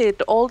being paid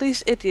to all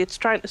these idiots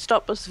trying to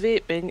stop us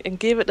vaping and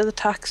gave it to the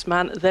tax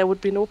man, there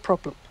would be no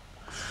problem.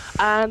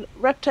 And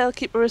Reptile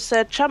Keeper has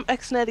said,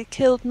 Champex nearly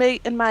killed me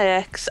and my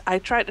ex. I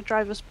tried to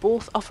drive us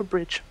both off a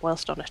bridge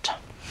whilst on it.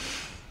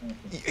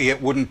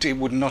 It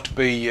would not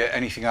be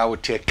anything I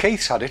would take.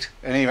 Keith's had it,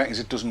 and he reckons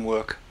it doesn't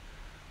work.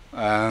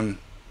 And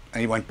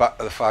he went back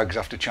to the fags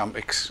after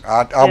Champix.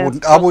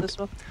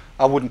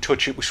 I wouldn't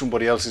touch it with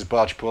somebody else's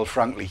barge pole,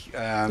 frankly.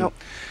 Nope.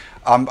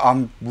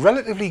 I'm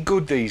relatively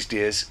good these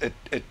days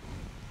at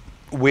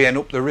weighing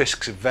up the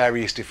risks of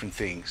various different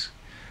things,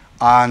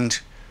 and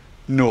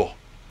no,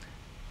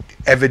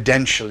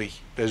 evidentially,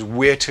 there's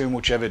way too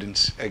much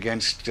evidence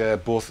against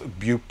both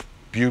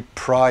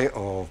Bupri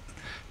or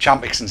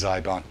Champix and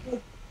Zyban,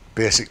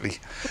 basically.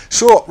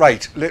 So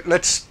right,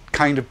 let's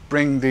kind of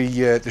bring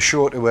the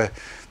show to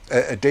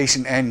a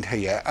decent end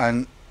here.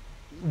 And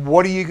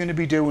what are you going to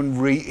be doing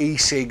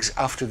e-cigs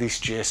after this,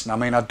 Jason? I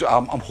mean,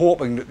 I'm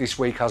hoping that this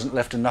week hasn't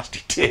left a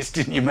nasty taste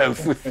in your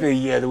mouth with the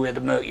way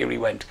the Mercury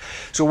went.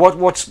 So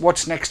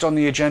what's next on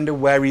the agenda?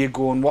 Where are you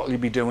going? What will you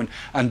be doing?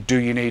 And do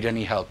you need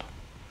any help?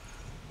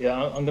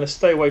 Yeah, I'm going to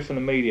stay away from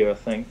the media, I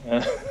think,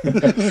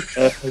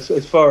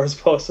 as far as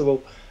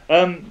possible.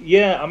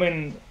 Yeah, I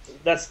mean,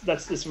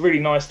 it's really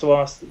nice to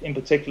ask, in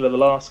particular, the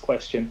last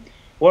question.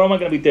 What am I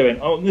going to be doing?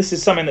 Oh, this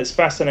is something that's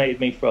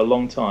fascinated me for a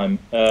long time,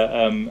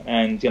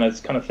 and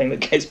it's the kind of thing that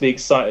gets me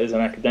excited as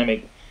an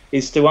academic,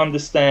 is to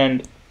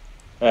understand,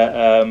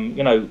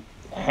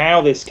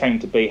 how this came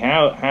to be.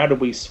 How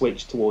did we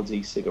switch towards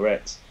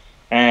e-cigarettes,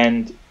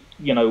 and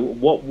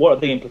what are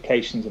the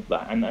implications of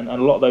that? And a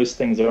lot of those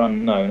things are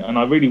unknown. And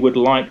I really would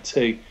like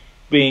to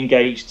be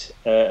engaged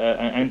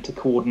and to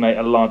coordinate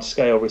a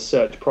large-scale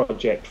research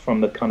project from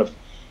the kind of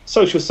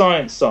social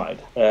science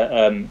side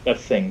of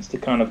things to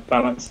kind of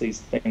balance these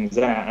things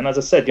out. And as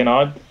I said,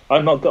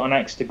 I've not got an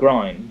axe to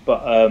grind,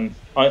 but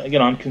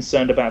I'm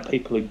concerned about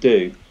people who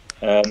do.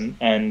 And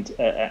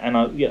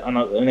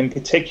in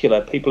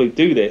particular, people who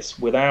do this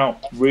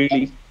without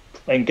really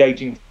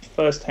engaging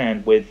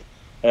firsthand with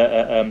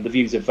the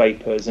views of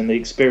vapers and the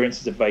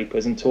experiences of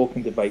vapers and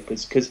talking to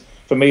vapers, because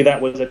for me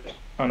that was a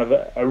kind of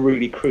a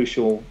really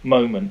crucial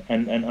moment,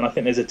 and I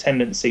think there's a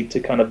tendency to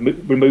kind of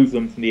remove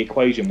them from the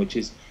equation, which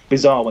is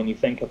bizarre when you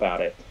think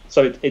about it.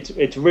 So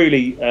it's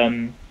really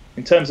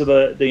in terms of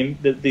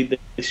the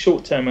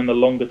short term and the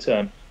longer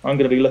term, I'm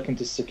going to be looking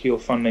to secure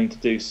funding to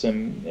do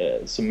some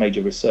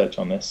major research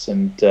on this,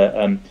 and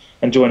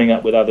joining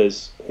up with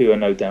others who are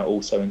no doubt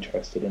also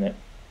interested in it.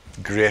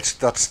 Great,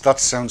 that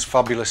sounds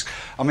fabulous.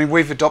 I mean,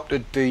 we've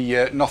adopted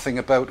the nothing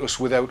about us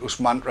without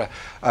us mantra,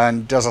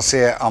 and as I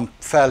say, I'm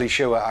fairly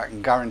sure I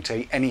can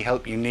guarantee any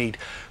help you need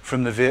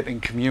from the vaping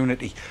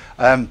community.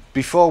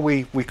 Before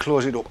we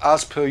close it up,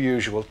 as per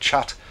usual,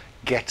 chat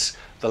gets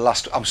the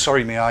last. I'm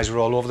sorry, my eyes are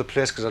all over the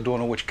place because I don't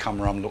know which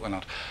camera I'm looking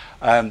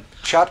at.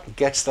 Chat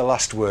gets the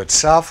last word.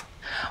 Sav?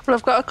 Well,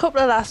 I've got a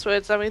couple of last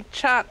words. I mean,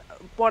 chat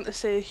want to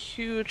say a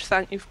huge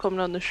thank you for coming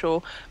on the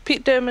show.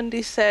 Pete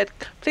Dermondy said,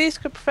 please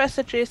could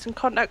Professor Jason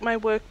contact my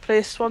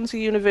workplace, Swansea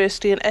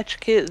University, and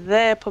educate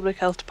their public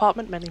health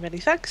department. Many, many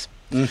thanks.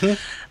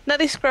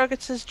 Nelly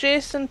Scroggett says,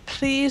 Jason,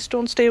 please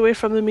don't stay away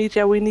from the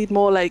media. We need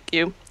more like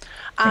you.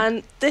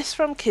 And this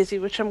from Kizzy,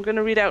 which I'm going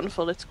to read out in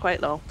full, it's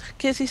quite long.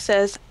 Kizzy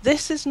says,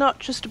 this is not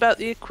just about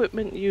the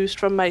equipment used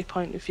from my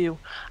point of view.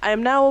 I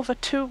am now over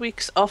 2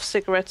 weeks off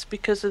cigarettes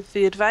because of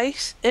the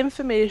advice,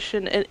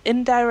 information and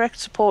indirect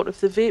support of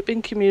the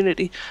vaping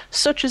community,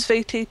 such as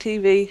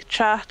VTTV,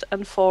 chat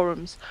and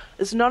forums.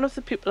 As none of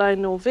the people I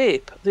know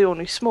vape, they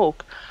only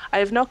smoke. I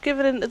have not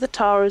given in to the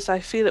tar as I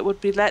feel it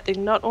would be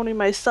letting not only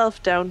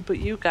myself down, but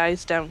you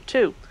guys down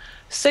too.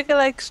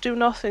 Cigalikes do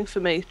nothing for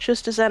me,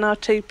 just as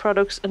NRT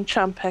products and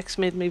Champex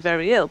made me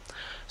very ill.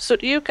 So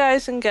to you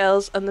guys and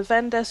girls and the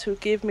vendors who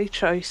gave me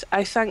choice,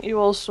 I thank you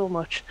all so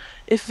much.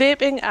 If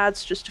vaping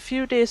adds just a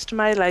few days to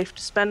my life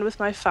to spend with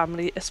my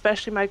family,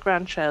 especially my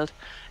grandchild,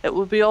 it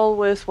will be all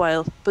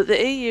worthwhile. But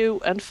the EU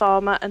and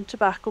pharma and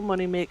tobacco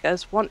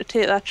moneymakers want to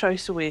take that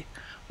choice away.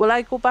 Will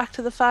I go back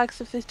to the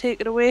fags if they take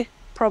it away?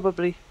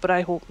 Probably, but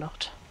I hope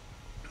not.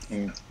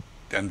 And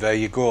there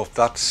you go.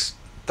 That's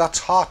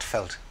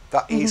heartfelt.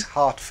 That is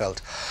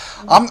heartfelt.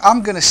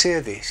 I'm going to say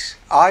this.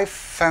 I've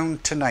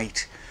found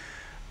tonight,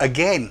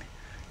 again,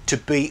 to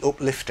be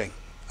uplifting.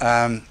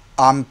 I'm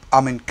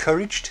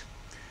encouraged.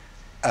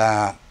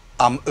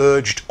 I'm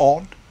urged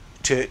on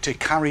to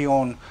carry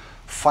on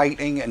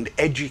fighting and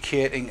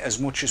educating as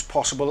much as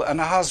possible.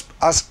 And as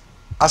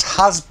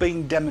has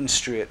been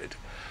demonstrated,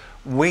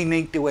 we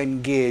need to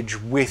engage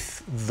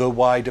with the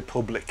wider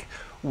public.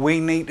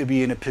 We need to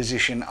be in a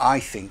position, I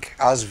think,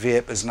 as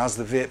vapers and as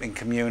the vaping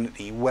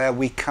community, where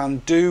we can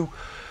do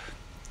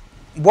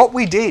what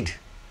we did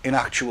in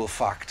actual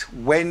fact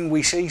when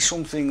we see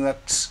something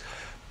that's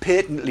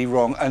patently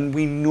wrong and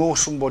we know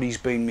somebody's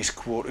been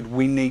misquoted.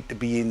 We need to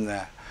be in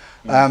there.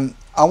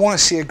 I want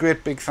to say a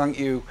great big thank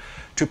you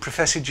to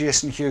Professor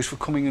Jason Hughes for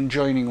coming and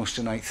joining us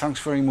tonight. Thanks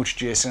very much,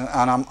 Jason,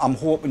 and I'm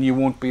hoping you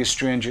won't be a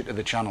stranger to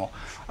the channel.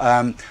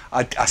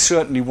 I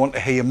certainly want to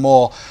hear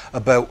more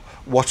about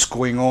what's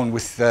going on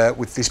with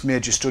this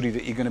major study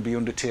that you're going to be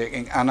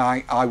undertaking, and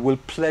I will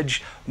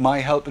pledge my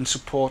help and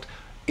support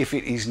if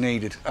it is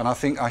needed, and I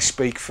think I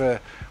speak for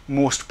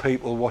most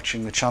people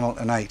watching the channel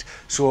tonight.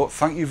 So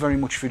thank you very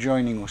much for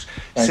joining us.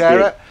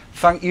 Sarah,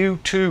 thank you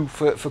too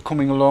for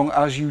coming along,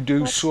 as you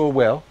do so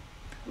well.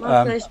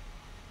 My pleasure.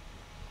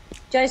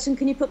 Jason,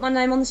 can you put my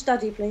name on the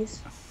study, please?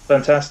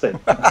 Fantastic.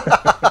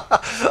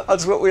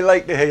 That's what we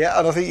like to hear,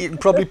 and I think you can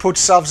probably put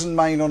Sav's and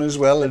mine on as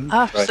well. And,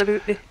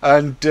 absolutely.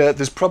 And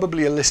there's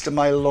probably a list a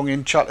mile long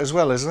in chat as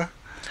well, is there?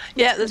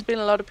 Yeah, there's been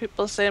a lot of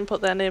people saying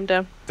put their name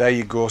down. There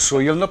you go. So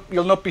you'll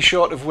not be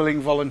short of willing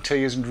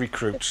volunteers and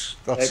recruits.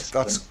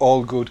 That's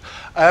all good.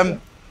 I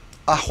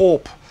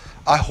hope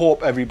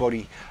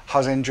everybody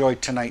has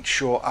enjoyed tonight's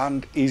show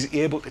and is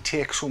able to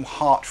take some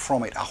heart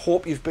from it. I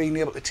hope you've been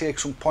able to take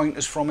some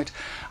pointers from it,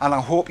 and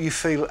I hope you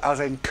feel as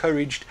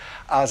encouraged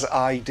as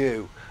I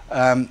do.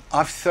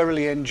 I've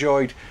thoroughly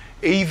enjoyed,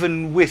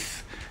 even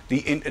with the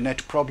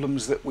internet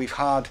problems that we've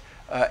had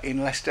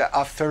in Leicester,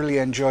 I've thoroughly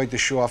enjoyed the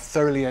show. I've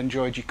thoroughly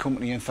enjoyed your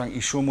company, and thank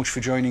you so much for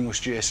joining us,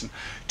 Jason.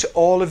 To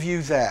all of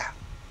you there,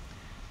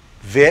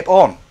 vape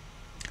on,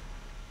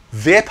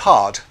 vape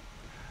hard,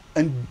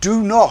 and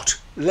do not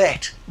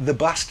let the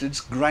bastards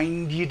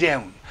grind you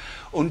down.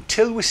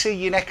 Until we see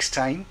you next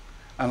time,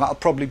 and that'll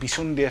probably be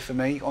Sunday for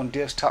me on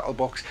Dave's Tackle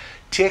Box,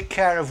 take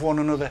care of one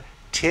another,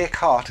 take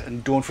heart,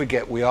 and don't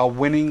forget, we are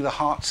winning the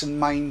hearts and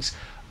minds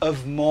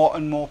of more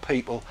and more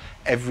people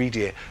every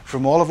day.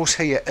 From all of us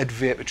here at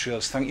Vapor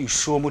Trails, thank you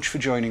so much for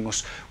joining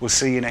us. We'll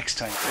see you next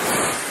time.